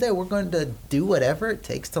opportunity is there, we're going to do whatever it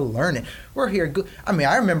takes to learn it. We're here. I mean,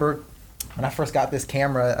 I remember when I first got this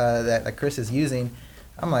camera that Chris is using,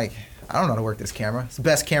 I'm like, I don't know how to work this camera. It's the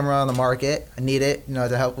best camera on the market. I need it,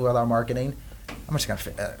 to help with our marketing. I'm just gonna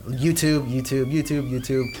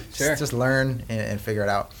YouTube. Sure. Just learn and figure it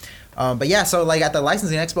out. But yeah, so like at the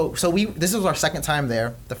licensing expo, so this was our second time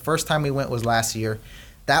there. The first time we went was last year.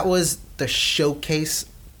 That was the showcase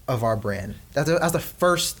of our brand. That was the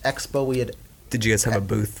first expo we had. Did you guys have a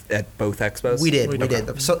booth at both expos? We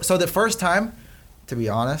did. So the first time, to be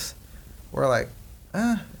honest, we're like,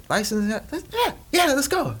 license? Yeah, let's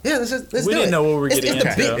go. Yeah, let's do it. We didn't know what we were getting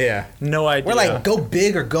into. Yeah. No idea. We're like, go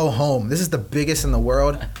big or go home. This is the biggest in the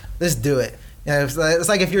world. Let's do it. It's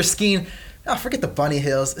like if you're skiing, forget the bunny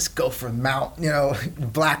hills. Let's go for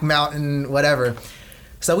Black Mountain, whatever.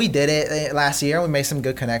 So we did it last year. We made some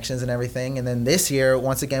good connections and everything. And then this year,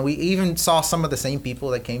 once again, we even saw some of the same people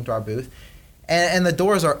that came to our booth. And the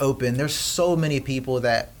doors are open. There's so many people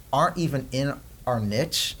that aren't even in our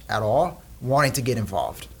niche at all wanting to get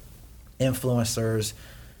involved. Influencers,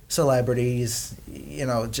 celebrities,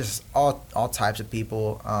 just all types of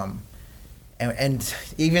people. And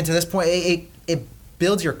even to this point, it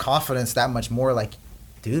builds your confidence that much more. Like,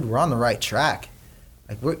 dude, we're on the right track.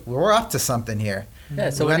 Like we're up to something here. Yeah,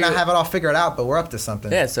 so we might not have it all figured out, but we're up to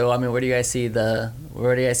something. Yeah, so I mean, where do you guys see the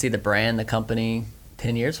brand, the company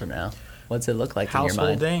 10 years from now? What's it look like in your mind?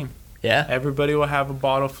 Household name. Yeah. Everybody will have a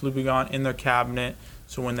bottle of Fluvigon in their cabinet.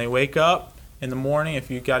 So when they wake up in the morning, if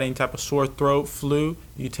you got any type of sore throat, flu,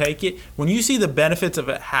 you take it. When you see the benefits of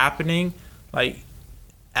it happening, like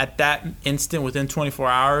at that instant within 24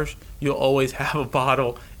 hours, you'll always have a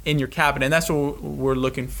bottle in your cabinet. And that's what we're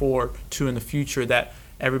looking forward to in the future, that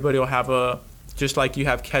everybody will have just like you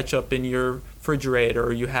have ketchup in your refrigerator,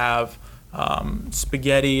 or you have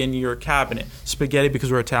spaghetti in your cabinet. Spaghetti because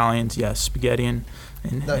we're Italians, yes, spaghetti and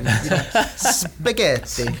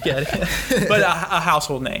spaghetti. But a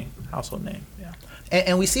household name, yeah.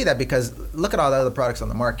 And we see that because look at all the other products on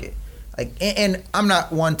the market. Like, and I'm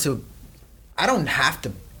not one to, I don't have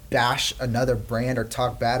to bash another brand or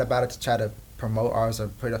talk bad about it to try to promote ours or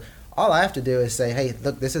put it. All I have to do is say, hey,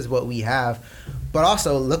 look, this is what we have, but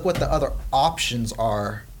also look what the other options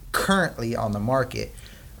are currently on the market.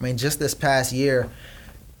 I mean, just this past year,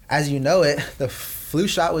 as you know it, the flu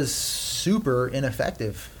shot was super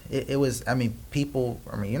ineffective. It was, I mean, people,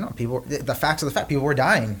 the facts of the fact, people were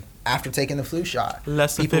dying after taking the flu shot.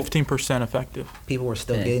 Less than 15% effective. People were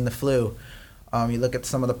still getting the flu. You look at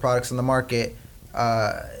some of the products on the market,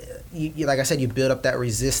 you, like I said, you build up that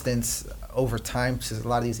resistance over time to a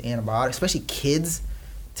lot of these antibiotics, especially kids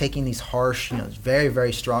taking these harsh, very,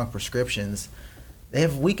 very strong prescriptions. They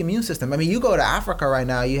have weak immune system. I mean, you go to Africa right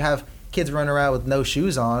now, you have kids running around with no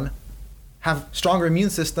shoes on, have stronger immune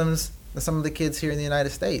systems than some of the kids here in the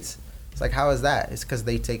United States. It's like, how is that? It's because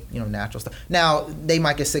they take, natural stuff. Now, they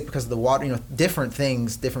might get sick because of the water, different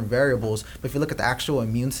things, different variables. But if you look at the actual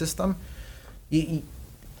immune system,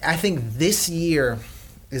 I think this year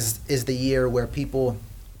is the year where people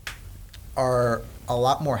are a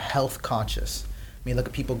lot more health conscious. I mean, look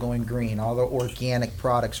at people going green, all the organic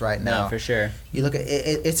products right now. No, for sure. You look at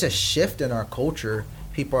it, it's a shift in our culture.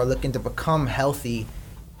 People are looking to become healthy,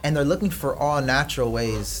 and they're looking for all natural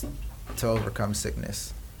ways to overcome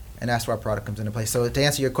sickness. And that's where our product comes into play. So to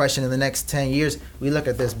answer your question, in the next 10 years, we look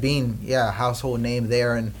at this being, a household name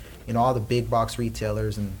there, and all the big box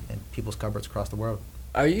retailers and people's cupboards across the world.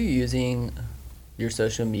 Are you using your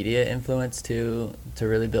social media influence to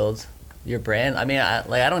really build your brand? I mean,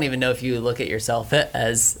 I don't even know if you look at yourself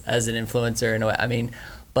as an influencer in a way. I mean,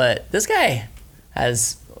 but this guy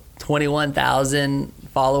has 21,000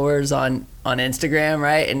 followers on Instagram,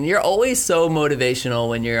 right? And you're always so motivational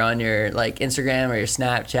when you're on your Instagram or your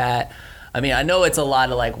Snapchat. I mean, I know it's a lot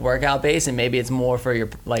of workout based, and maybe it's more for your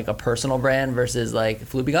a personal brand versus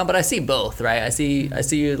Fluvigon, but I see both, right? I see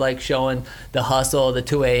you showing the hustle, the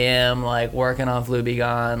 2 a.m., working on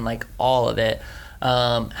Fluvigon, all of it.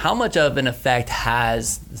 How much of an effect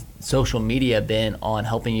has social media been on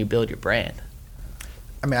helping you build your brand?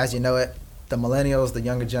 I mean, as you know it, the millennials, the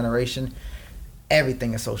younger generation,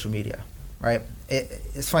 everything is social media, right?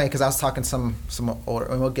 It's funny because I was talking some older,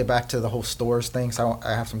 and we'll get back to the whole stores thing, so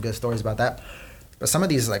I have some good stories about that. But some of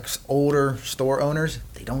these older store owners,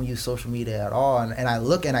 they don't use social media at all, and I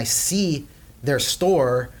look and I see their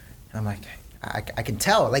store, and I'm like, I can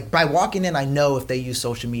tell. By walking in, I know if they use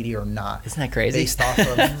social media or not. Isn't that crazy?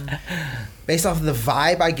 Based off of the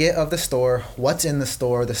vibe I get of the store, what's in the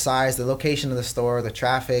store, the size, the location of the store, the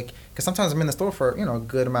traffic. Because sometimes I'm in the store for a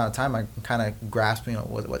good amount of time. I can kind of grasp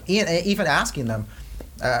what. Even asking them.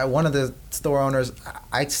 One of the store owners,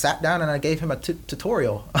 I sat down and I gave him a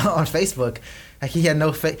tutorial on Facebook. He had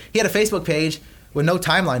a Facebook page with no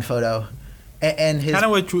timeline photo, and his kind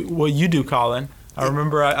of what you do, Colin. I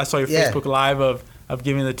remember I saw your Facebook Live of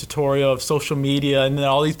giving the tutorial of social media, and then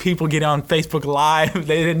all these people get on Facebook Live.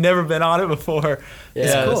 They had never been on it before. Yeah,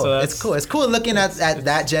 it's cool. So it's cool. It's cool looking at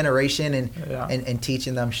that generation and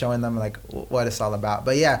teaching them, showing them what it's all about.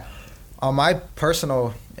 But on my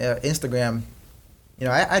personal Instagram,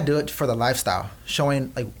 I do it for the lifestyle, showing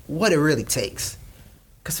what it really takes.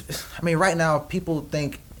 Because right now people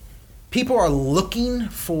are looking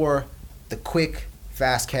for the quick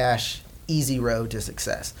fast cash, easy road to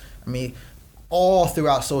success. I mean, all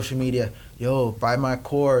throughout social media, yo, buy my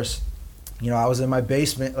course. You know, I was in my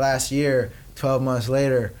basement last year. 12 months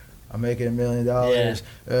later, I'm making $1 million.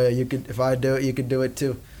 Yeah. You could, if I do it, you could do it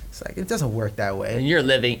too. It's like, it doesn't work that way. And you're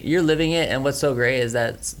living it. And what's so great is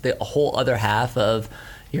that the whole other half of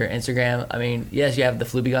your Instagram. I mean, yes, you have the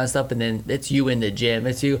Flubigon stuff, but then it's you in the gym.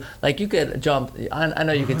 It's you, like, you could jump. I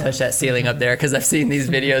know you can touch that ceiling up there because I've seen these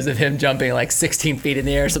videos of him jumping like 16 feet in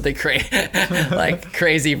the air or something like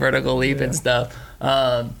crazy vertical leap and stuff.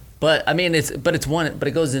 But I mean, it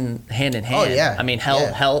goes in hand. Oh yeah. I mean,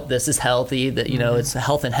 health. This is healthy. That, you know, it's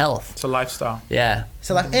health and health. It's a lifestyle. Yeah.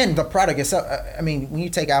 So and the product itself. I mean, when you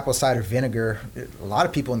take apple cider vinegar, a lot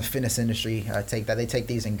of people in the fitness industry take that. They take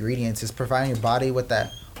these ingredients. It's providing your body with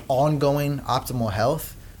that ongoing optimal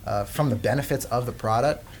health from the benefits of the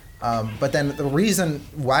product. But then the reason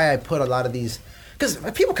why I put a lot of these, because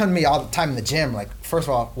people come to me all the time in the gym. Like, first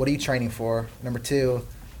of all, what are you training for? Number 2,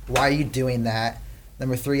 why are you doing that?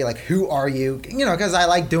 Number 3, like, who are you? You know, because I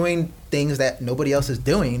like doing things that nobody else is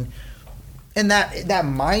doing. And that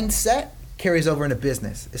mindset carries over into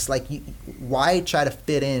business. It's like, why try to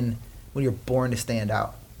fit in when you're born to stand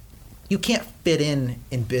out? You can't fit in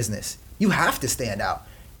business. You have to stand out.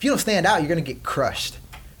 If you don't stand out, you're going to get crushed.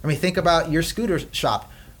 I mean, think about your scooter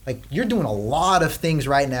shop. Like, you're doing a lot of things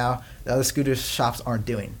right now that other scooter shops aren't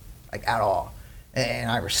doing, like, at all. And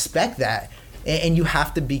I respect that. And you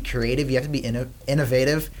have to be creative. You have to be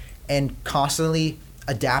innovative and constantly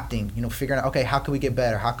adapting, you know, figuring out, okay, how can we get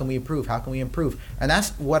better? How can we improve? How can we improve? And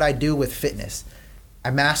that's what I do with fitness.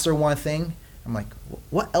 I master one thing. I'm like,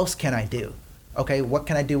 what else can I do? Okay, what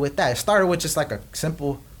can I do with that? It started with just like a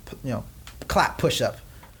simple, you know, clap push-up.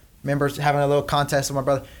 Remember having a little contest with my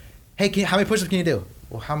brother. Hey, how many push-ups can you do?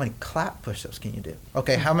 Well, how many clap push-ups can you do?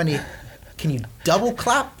 Okay, how many... Can you double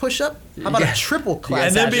clap push up? How about a triple clap?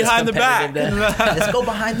 And then behind the back. Let's go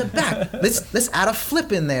behind the back. Let's add a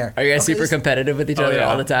flip in there. Are you guys super competitive with each other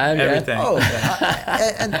all the time? Everything.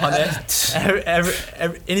 Yeah?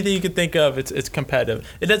 Anything you can think of, it's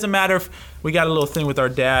competitive. It doesn't matter if we got a little thing with our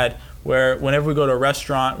dad where whenever we go to a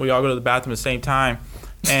restaurant, we all go to the bathroom at the same time.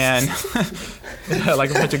 And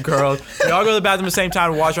like a bunch of girls, we all go to the bathroom at the same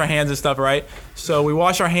time to wash our hands and stuff, right? So we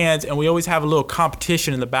wash our hands, and we always have a little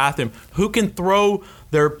competition in the bathroom. Who can throw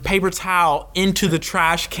their paper towel into the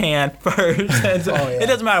trash can first? And so it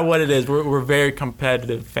doesn't matter what it is. We're a very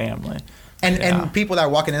competitive family. And people that are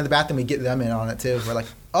walking into the bathroom, we get them in on it too. We're like,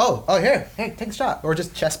 oh, hey, take a shot, or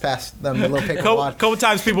just chest pass them a little paper towel. A couple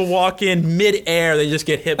times people walk in mid-air, they just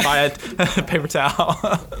get hit by a paper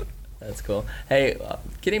towel. That's cool. Hey,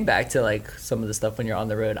 getting back to like some of the stuff when you're on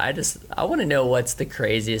the road, I want to know what's the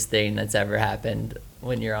craziest thing that's ever happened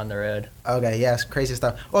when you're on the road. Okay, yes, crazy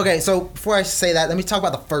stuff. Okay, so before I say that, let me talk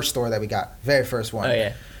about the first store that we got, very first one. Oh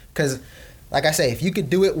yeah. Because, like I say, if you could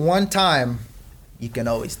do it one time, you can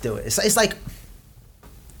always do it. It's like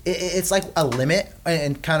a limit,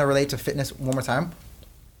 and kind of relate to fitness one more time.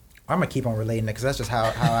 I'm gonna keep on relating it because that's just how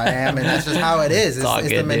I am, and that's just how it is. It's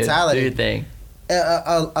the mentality. Do your thing.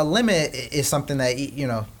 A limit is something that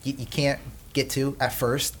you can't get to at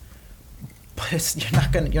first, but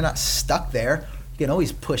you're not stuck there. You can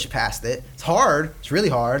always push past it. It's hard. It's really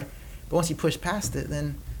hard, but once you push past it,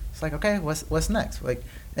 then it's like, okay, what's next? Like,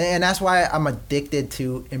 and that's why I'm addicted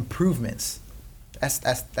to improvements.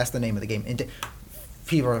 That's the name of the game. And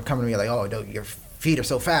people are coming to me like, oh, your feet are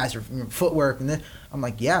so fast, your footwork, and then I'm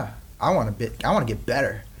like, yeah, I want to get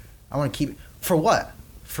better. I want to keep for what?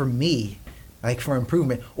 For me. Like for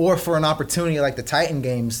improvement, or for an opportunity like the Titan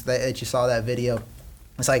Games that you saw that video.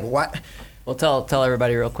 It's like, what? Well, tell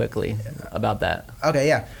everybody real quickly about that. Okay,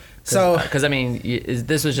 yeah. So, because I mean,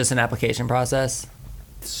 this was just an application process.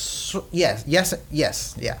 Yes,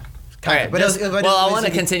 yeah. All right, I want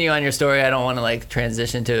to continue on your story. I don't want to like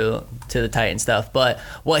transition to the Titan stuff, but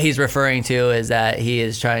what he's referring to is that he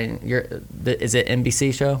is trying. Is it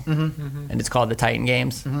NBC show? Mm-hmm. And it's called the Titan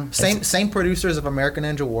Games. Mm-hmm. Same producers of American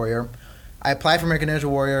Ninja Warrior. I applied for American Ninja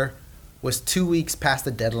Warrior, was 2 weeks past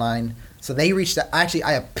the deadline. So they reached out. Actually,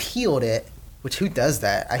 I appealed it, which who does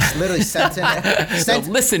that? I literally sent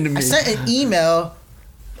listen to me. I sent an email.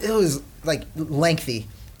 It was like lengthy.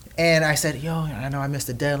 And I said, I know I missed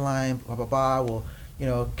the deadline, blah, blah, blah. Well,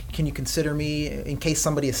 can you consider me in case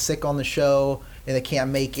somebody is sick on the show and they can't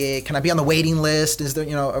make it? Can I be on the waiting list? Is there,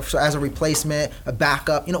 as a replacement, a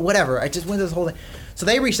backup, whatever. I just went through this whole thing. So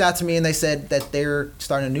they reached out to me and they said that they're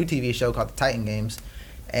starting a new TV show called The Titan Games.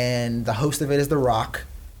 And the host of it is The Rock,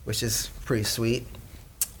 which is pretty sweet.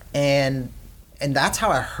 And that's how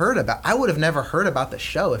I heard I would have never heard about the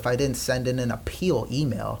show if I didn't send in an appeal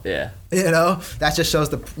email. Yeah. That just shows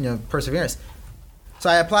the perseverance. So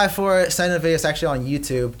I applied for it, sent a video. It's actually on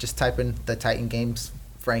YouTube. Just type in the Titan Games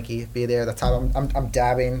Frankie. Be there at the top. I'm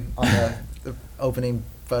dabbing on the opening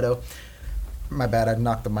photo. My bad, I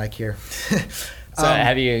knocked the mic here. So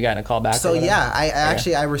have you gotten a call back? So yeah,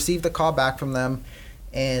 I received a call back from them,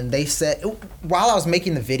 and they said, while I was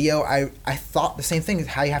making the video, I thought the same thing, is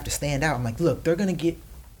how you have to stand out. I'm like, look, they're gonna get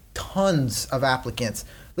tons of applicants.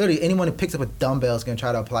 Literally anyone who picks up a dumbbell is gonna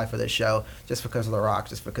try to apply for this show just because of The Rock,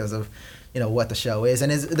 just because of what the show is. And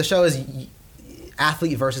the show is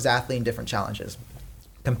athlete versus athlete in different challenges,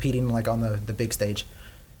 competing like on the big stage.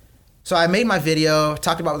 So I made my video,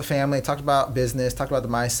 talked about the family, talked about business, talked about the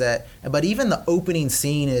mindset, but even the opening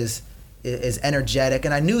scene is energetic,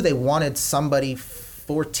 and I knew they wanted somebody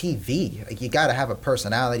for TV. Like, you got to have a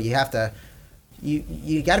personality. You have to,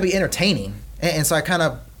 you got to be entertaining, and so I kind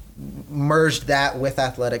of merged that with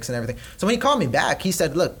athletics and everything. So when he called me back, he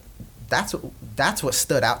said, "Look, that's what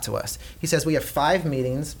stood out to us." He says, "We have 5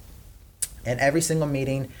 meetings, and every single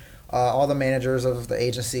meeting, all the managers of the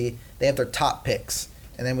agency, they have their top picks."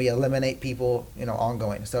 And then we eliminate people,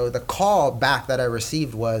 ongoing. So the call back that I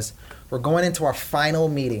received was, we're going into our final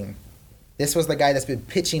meeting. This was the guy that's been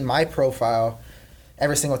pitching my profile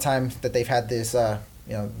every single time that they've had this,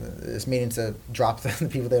 this meeting to drop the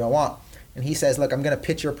people they don't want. And he says, look, I'm going to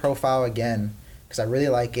pitch your profile again because I really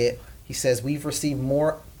like it. He says, we've received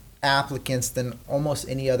more applicants than almost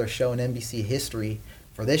any other show in NBC history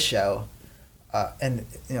for this show. And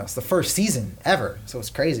it's the first season ever, so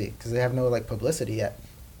it's crazy because they have no publicity yet.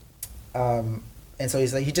 And so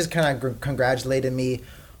he's like, he just kind of congratulated me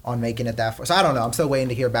on making it that far. So I don't know. I'm still waiting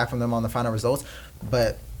to hear back from them on the final results,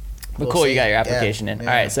 but cool, you got your application in. Yeah.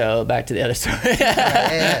 All right, so back to the other story.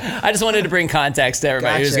 I just wanted to bring context to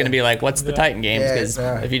everybody who's going to be like, what's the Titan Games?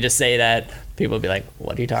 Because if you just say that, people will be like,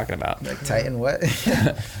 what are you talking about? Like, Titan what?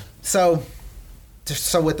 So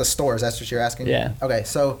with the stores, that's what you're asking? Yeah. Okay,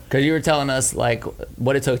 so... Because you were telling us,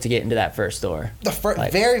 what it took to get into that first store. The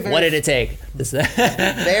very what did it take?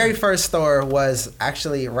 Very first store was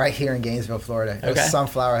actually right here in Gainesville, Florida. It was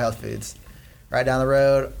Sunflower Health Foods. Right down the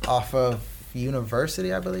road off of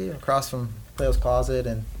University, I believe, across from Cleo's Closet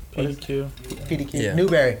and... PDQ. Yeah.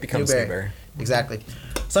 Newberry. Newberry. Exactly.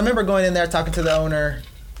 So I remember going in there, talking to the owner,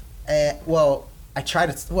 and, it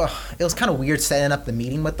was kind of weird setting up the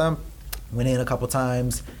meeting with them. Went in a couple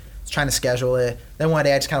times, was trying to schedule it. Then one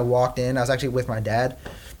day I just kind of walked in. I was actually with my dad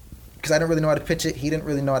because I didn't really know how to pitch it. He didn't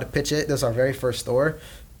really know how to pitch it. This was our very first store.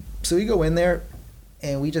 So we go in there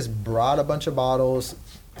and we just brought a bunch of bottles,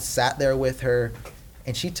 sat there with her,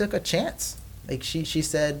 and she took a chance. She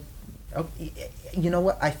said, oh, you know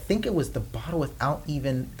what? I think it was the bottle without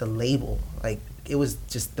even the label. It was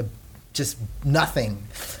just nothing.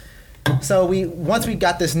 So once we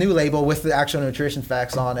got this new label with the actual nutrition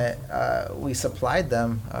facts on it, we supplied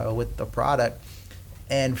them with the product.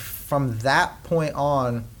 And from that point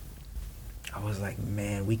on, I was like,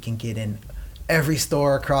 man, we can get in every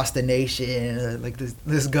store across the nation.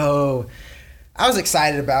 Let's go. I was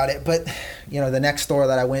excited about it, but the next store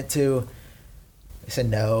that I went to, they said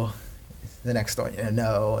no. The next store,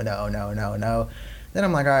 no. Then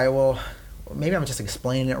I'm like, all right, well, maybe I'm just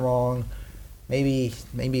explaining it wrong. Maybe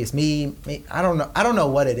it's me. I don't know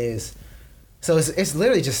what it is. So it's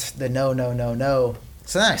literally just the no.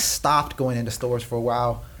 So then I stopped going into stores for a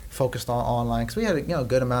while, focused on online because we had a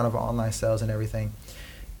good amount of online sales and everything.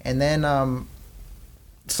 And then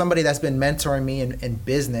somebody that's been mentoring me in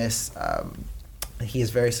business, he is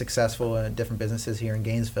very successful in different businesses here in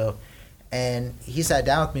Gainesville. And he sat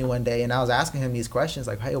down with me one day, and I was asking him these questions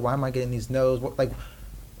like, hey, why am I getting these no's?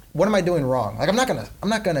 What am I doing wrong? I'm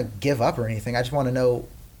not gonna give up or anything. I just want to know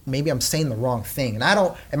maybe I'm saying the wrong thing.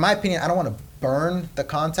 And in my opinion, I don't want to burn the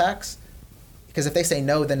contacts because if they say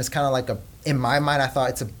no, then it's kind of in my mind, I thought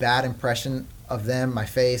it's a bad impression of them, my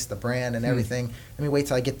face, the brand, and everything. Let me wait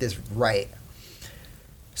till I get this right.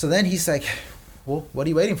 So then he's like, well, what are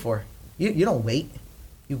you waiting for? You don't wait.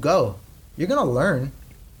 You go. You're gonna learn.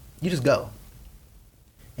 You just go.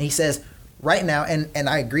 And he says, right now, and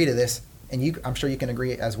I agree to this. And I'm sure you can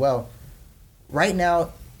agree as well. Right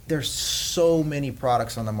now, there's so many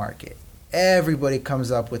products on the market. Everybody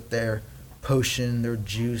comes up with their potion, their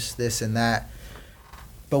juice, this and that.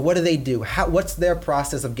 But what do? What's their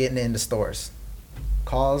process of getting into stores?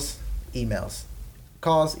 Calls, emails.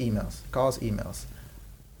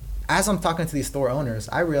 As I'm talking to these store owners,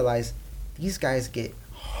 I realize these guys get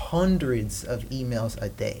hundreds of emails a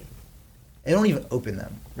day. They don't even open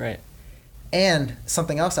them. Right. And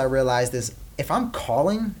something else I realized is if I'm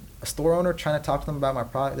calling a store owner trying to talk to them about my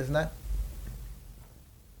product, this and that,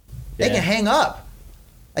 they can hang up.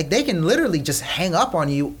 They can literally just hang up on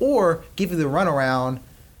you or give you the runaround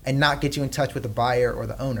and not get you in touch with the buyer or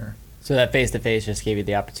the owner. So that face-to-face just gave you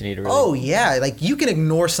the opportunity to really... Oh, yeah. Like, you can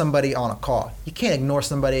ignore somebody on a call. You can't ignore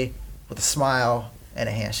somebody with a smile and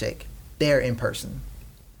a handshake. They're in person.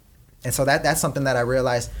 And so that's something that I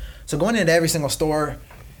realized. So going into every single store,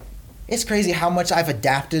 it's crazy how much I've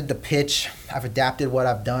adapted the pitch. I've adapted what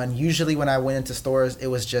I've done. Usually when I went into stores, it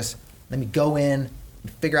was just, let me go in,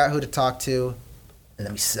 figure out who to talk to, and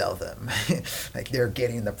let me sell them. Like, they're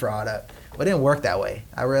getting the product. But it didn't work that way.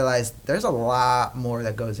 I realized there's a lot more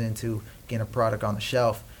that goes into getting a product on the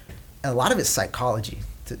shelf. And a lot of it's psychology,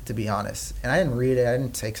 to be honest. And I didn't read it. I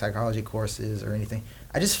didn't take psychology courses or anything.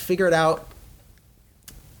 I just figured out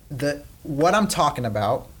what I'm talking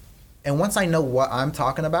about. And once I know what I'm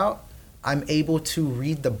talking about, I'm able to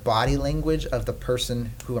read the body language of the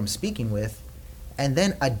person who I'm speaking with and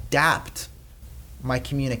then adapt my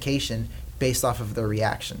communication based off of their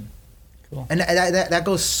reaction. Cool. And that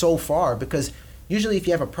goes so far, because usually if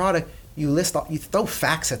you have a product, you throw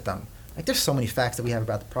facts at them. Like, there's so many facts that we have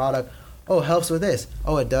about the product. Oh, it helps with this.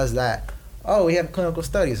 Oh, it does that. Oh, we have clinical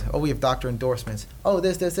studies. Oh, we have doctor endorsements. Oh,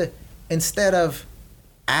 this. Instead of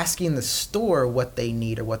asking the store what they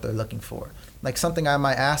need or what they're looking for. Like, something I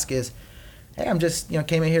might ask is, hey, I'm just,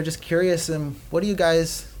 came in here just curious, and what are you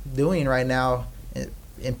guys doing right now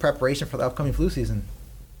in preparation for the upcoming flu season?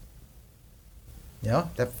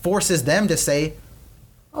 That forces them to say,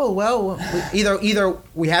 oh, well, either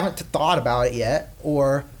we haven't thought about it yet,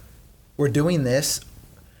 or we're doing this.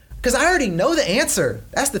 Because I already know the answer.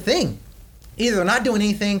 That's the thing. Either they're not doing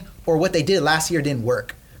anything, or what they did last year didn't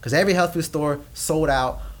work. Because every health food store sold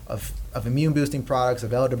out of immune boosting products,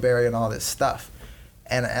 of elderberry and all this stuff.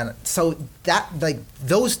 And so that, like,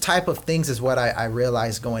 those type of things is what I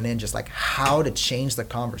realized going in, just like how to change the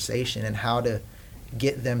conversation and how to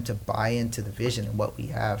get them to buy into the vision and what we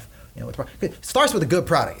have. It starts with a good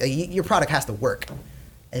product. Your product has to work.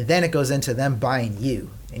 And then it goes into them buying you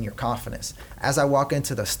and your confidence. As I walk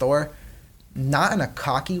into the store, not in a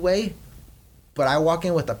cocky way, but I walk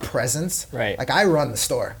in with a presence. Right. Like, I run the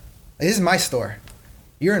store. This is my store.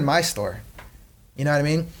 You're in my store. You know what I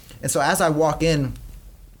mean? And so as I walk in,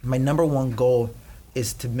 my number one goal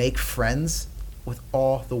is to make friends with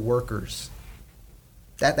all the workers.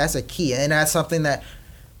 That's a key. And that's something that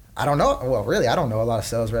I don't know. Well, really, I don't know a lot of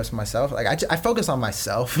sales reps myself. Like, I focus on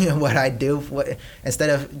myself, what I do,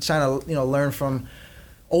 instead of trying to, learn from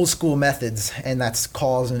old school methods, and that's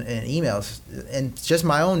calls and emails. And just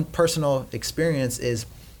my own personal experience is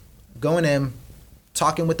going in,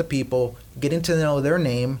 talking with the people, getting to know their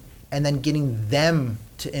name, and then getting them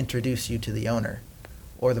to introduce you to the owner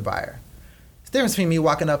or the buyer. It's the difference between me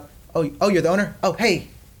walking up, oh, you're the owner? Oh, hey,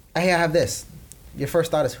 I have this. Your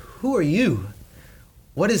first thought is, who are you?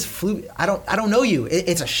 What is flu? I don't know you.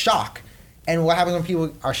 It's a shock. And what happens when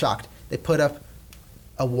people are shocked? They put up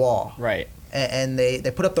a wall. Right. And they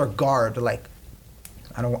put up their guard. They're like,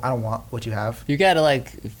 I don't want what you have. You got to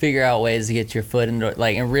figure out ways to get your foot in,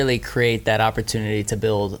 and really create that opportunity to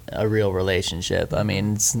build a real relationship. I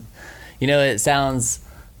mean, it sounds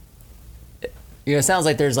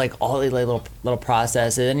like there's all these little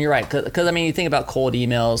processes, and you're right. Because you think about cold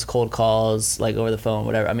emails, cold calls, over the phone,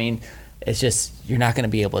 whatever. I mean, it's just, you're not going to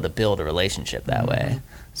be able to build a relationship that way.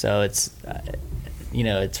 So it's,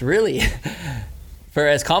 it's really, for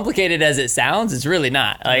as complicated as it sounds, it's really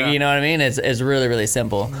not. You know what I mean? It's really, really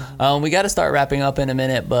simple. We got to start wrapping up in a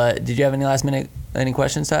minute, but did you have any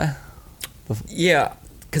questions, Ty? Yeah,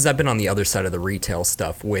 because I've been on the other side of the retail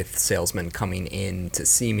stuff with salesmen coming in to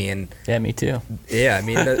see me. And yeah, me too. Yeah,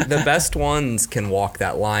 the best ones can walk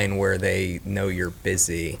that line where they know you're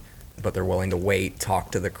busy, but they're willing to wait,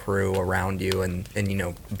 talk to the crew around you, and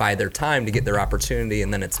buy their time to get their opportunity,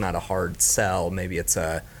 and then it's not a hard sell. Maybe it's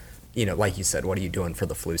like you said, what are you doing for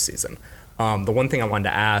the flu season? The one thing I wanted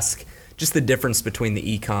to ask, just the difference between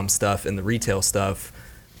the e-com stuff and the retail stuff,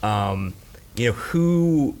 who's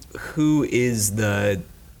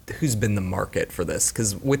been the market for this?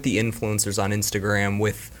 Because with the influencers on Instagram,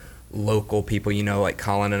 with local people, like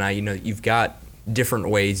Colin and I, you've got different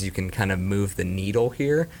ways you can kind of move the needle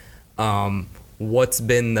here. What's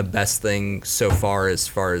been the best thing so far as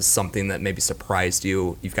something that maybe surprised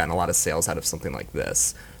you? You've gotten a lot of sales out of something like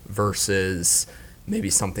this versus maybe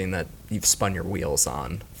something that you've spun your wheels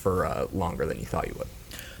on for longer than you thought you would.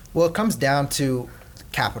 Well, it comes down to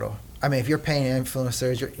capital. If you're paying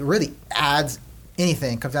influencers, it really adds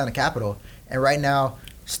anything. It comes down to capital. And right now,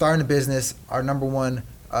 starting a business, our number one,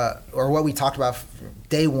 or what we talked about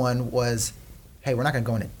day one was, hey, we're not going to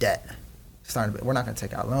go into debt. We're not going to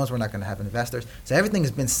take out loans. We're not going to have investors. So everything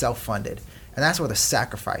has been self-funded. And that's where the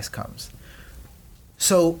sacrifice comes.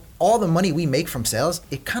 So all the money we make from sales,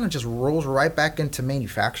 it kind of just rolls right back into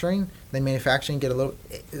manufacturing. Then manufacturing get a little.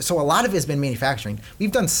 So a lot of it's been manufacturing.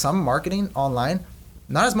 We've done some marketing online,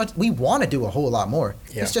 not as much. We want to do a whole lot more.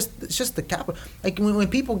 Yeah. It's just the capital. Like when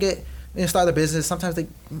people start their business, sometimes they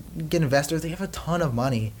get investors. They have a ton of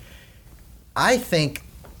money. I think,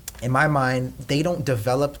 in my mind, they don't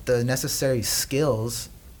develop the necessary skills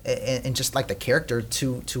and just like the character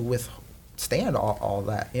to withstand all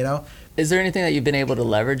that, you know? Is there anything that you've been able to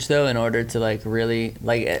leverage though in order to like really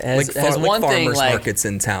has one farmers thing like markets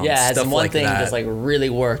in town? Yeah, has stuff one like thing that. just like really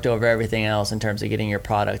worked over everything else in terms of getting your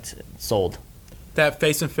product sold? That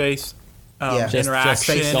face-to-face Just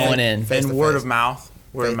interaction going in. and word of mouth.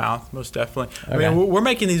 Word of mouth, most definitely. Okay. I mean, we're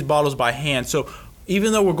making these bottles by hand. So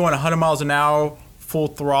even though we're going 100 miles an hour, full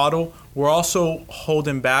throttle, we're also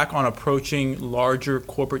holding back on approaching larger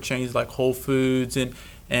corporate chains like Whole Foods and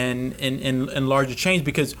larger chains,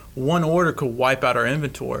 because one order could wipe out our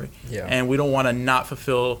inventory. Yeah. And we don't want to not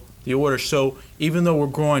fulfill the order. So even though we're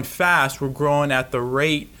growing fast, we're growing at the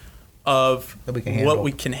rate of what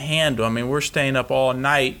we can handle. I mean, we're staying up all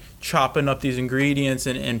night chopping up these ingredients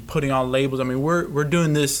and putting on labels. I mean, we're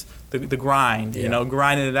doing this the grind, you know,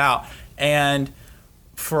 grinding it out. And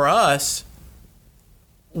for us,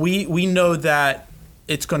 we know that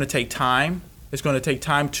it's going to take time. It's going to take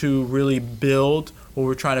time to really build what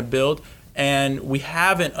we're trying to build. And we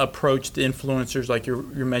haven't approached the influencers like you're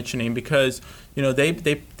mentioning, because you know they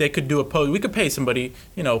could do a post. We could pay somebody,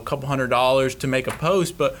 you know, a couple $100 to make a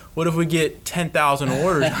post, but what if we get 10,000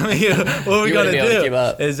 orders? I mean, what are we going to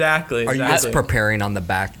do? Exactly. Are you guys preparing on the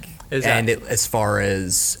back end Exactly. as far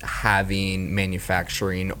as having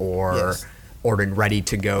manufacturing or ordering ready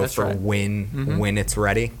to go That's for right. when it's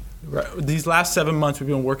ready? Right. These last 7 months, we've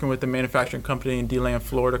been working with a manufacturing company in DeLand,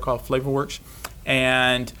 Florida called Flavorworks,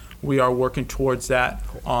 and we are working towards that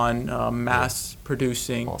on mass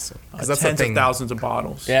producing Awesome. tens of thousands of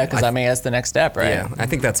bottles. Yeah, because I mean that's the next step, right? Yeah, I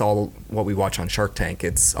think that's all what we watch on Shark Tank.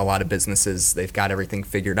 It's a lot of businesses, they've got everything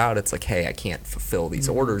figured out. It's like, hey, I can't fulfill these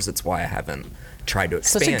orders. It's why I haven't tried to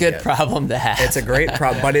expand Such a good yet. problem to have. It's a great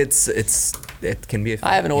problem, but it can be.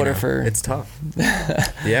 I have an order for- It's tough.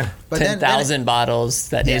 Yeah. But 10,000 bottles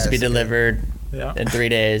that needs to be that's good. delivered Yeah. in 3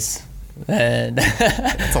 days. And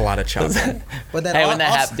That's a lot of chopping. But then hey, when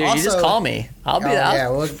that happens, dude, you just call me. I'll be there.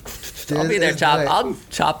 I'll be there. I'll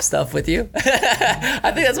chop stuff with you.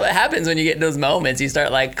 I think that's what happens when you get in those moments. You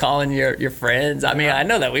start like calling your friends. I mean, I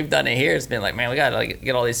know that we've done it here. It's been like, man, we gotta like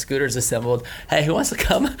get all these scooters assembled. Hey, who wants to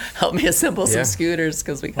come help me assemble some scooters?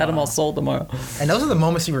 Because we got them all sold tomorrow. And those are the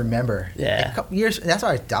moments you remember. Yeah. Like a couple years. That's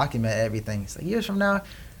why I document everything. It's like years from now,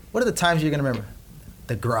 what are the times you're gonna remember?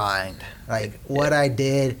 The grind, like what I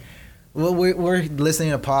did. Well, we're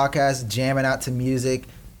listening to podcasts, jamming out to music,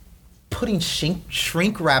 putting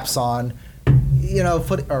shrink wraps on, you know,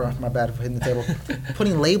 my bad for hitting the table,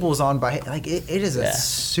 putting labels on like it is a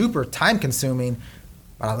super time consuming,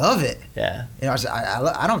 but I love it. Yeah. You know,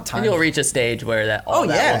 I don't have time. And you'll reach a stage where that will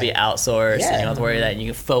be outsourced, and you don't have to worry that, and you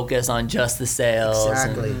can focus on just the sales.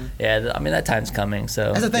 Exactly. And, I mean that time's coming.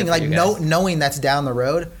 So that's the thing. good for Like you guys. knowing that's down the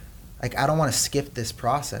road. Like, I don't want to skip this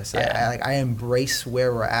process. Yeah. I embrace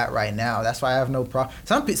where we're at right now. That's why I have no problem.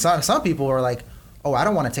 Some people are like, oh, I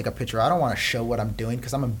don't want to take a picture. I don't want to show what I'm doing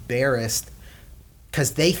because I'm embarrassed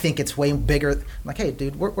because they think it's way bigger. I'm like, hey,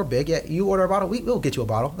 dude, we're big. Yeah, you order a bottle, we'll get you a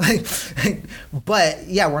bottle. But,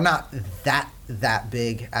 yeah, we're not that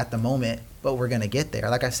big at the moment, but we're going to get there.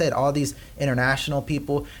 Like I said, all these international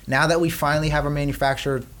people, now that we finally have a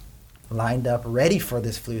manufacturer lined up, ready for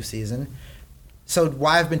this flu season. So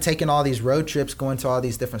why I've been taking all these road trips, going to all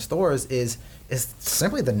these different stores is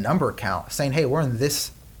simply the number count, saying, hey, we're in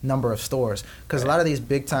this number of stores. Because a lot of these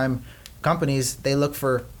big time companies, they look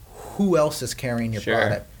for who else is carrying your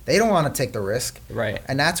product. They don't want to take the risk. Right.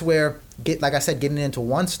 And that's where, like I said, getting into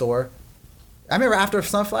one store. I remember after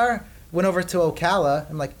Sunflower, went over to Ocala.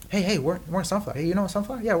 I'm like, hey, we're in Sunflower. Hey, you know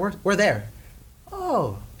Sunflower? Yeah, we're there.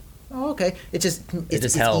 Oh, okay. It's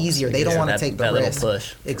helps. easier. They don't want to take the that risk. Little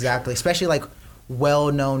push. Exactly. Especially like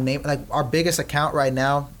well-known name. Like our biggest account right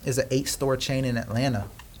now is an 8-store chain in Atlanta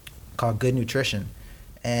called Good Nutrition.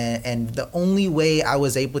 And the only way I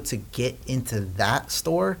was able to get into that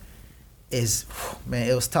store is, man,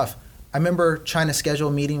 it was tough. I remember trying to schedule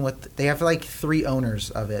a meeting with, they have like 3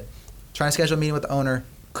 owners of it. Trying to schedule a meeting with the owner,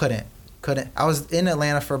 couldn't. I was in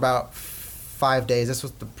Atlanta for about 5 days. This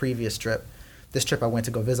was the previous trip. This trip I went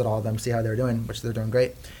to go visit all of them, see how they're doing, which they're doing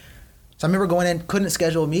great. So I remember going in, couldn't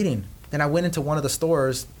schedule a meeting. Then I went into one of the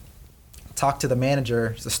stores, talked to the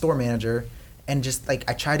manager, the store manager, and just like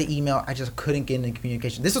I tried to email, I just couldn't get into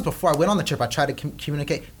communication. This was before I went on the trip. I tried to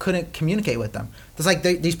communicate, couldn't communicate with them. It's like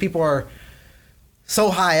these people are so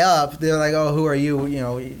high up, they're like, oh, who are you? You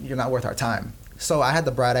know, you're not worth our time. So I had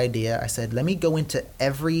the bright idea. I said, let me go into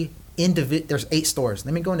every there's 8 stores.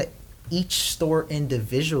 Let me go into each store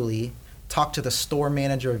individually, talk to the store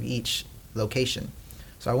manager of each location.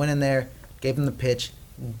 So I went in there, gave them the pitch,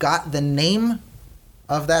 got the name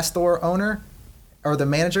of that store owner or the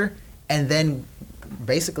manager, and then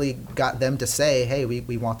basically got them to say, hey,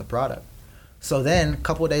 we want the product. So then a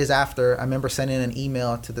couple of days after, I remember sending an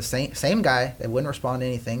email to the same guy that wouldn't respond to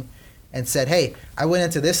anything and said, hey, I went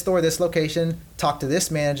into this store, this location, talked to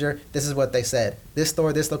this manager, this is what they said. This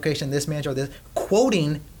store, this location, this manager, this,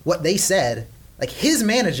 quoting what they said, like his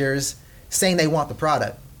managers saying they want the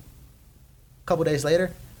product. A couple days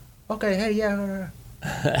later, okay, hey, yeah.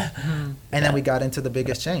 And then we got into the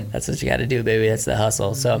biggest chain. That's what you got to do, baby. That's the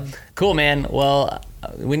hustle. So cool, man. Well,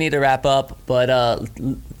 we need to wrap up, but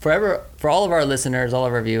for all of our listeners, all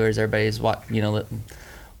of our viewers, everybody's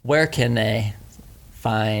where can they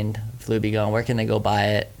find Flubigone? Where can they go buy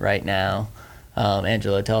it right now?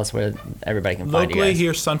 Angelo, tell us where everybody can find you guys. Locally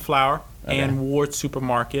here, Sunflower and Ward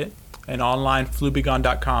Supermarket, and online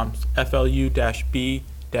flubigone.com,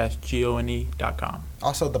 FLU-B-GONE.com.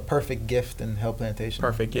 Also, the Perfect Gift and Hill Plantation.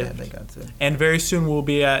 Perfect Gift. Yeah, they got to. And very soon we'll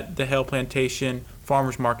be at the Hill Plantation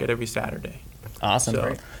Farmers Market every Saturday.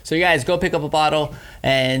 Awesome. So you guys go pick up a bottle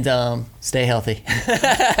and stay healthy.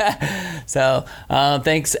 So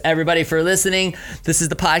thanks everybody for listening. This is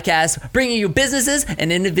the podcast bringing you businesses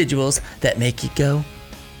and individuals that make you go,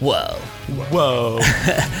 whoa. Whoa.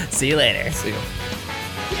 See you later. See you.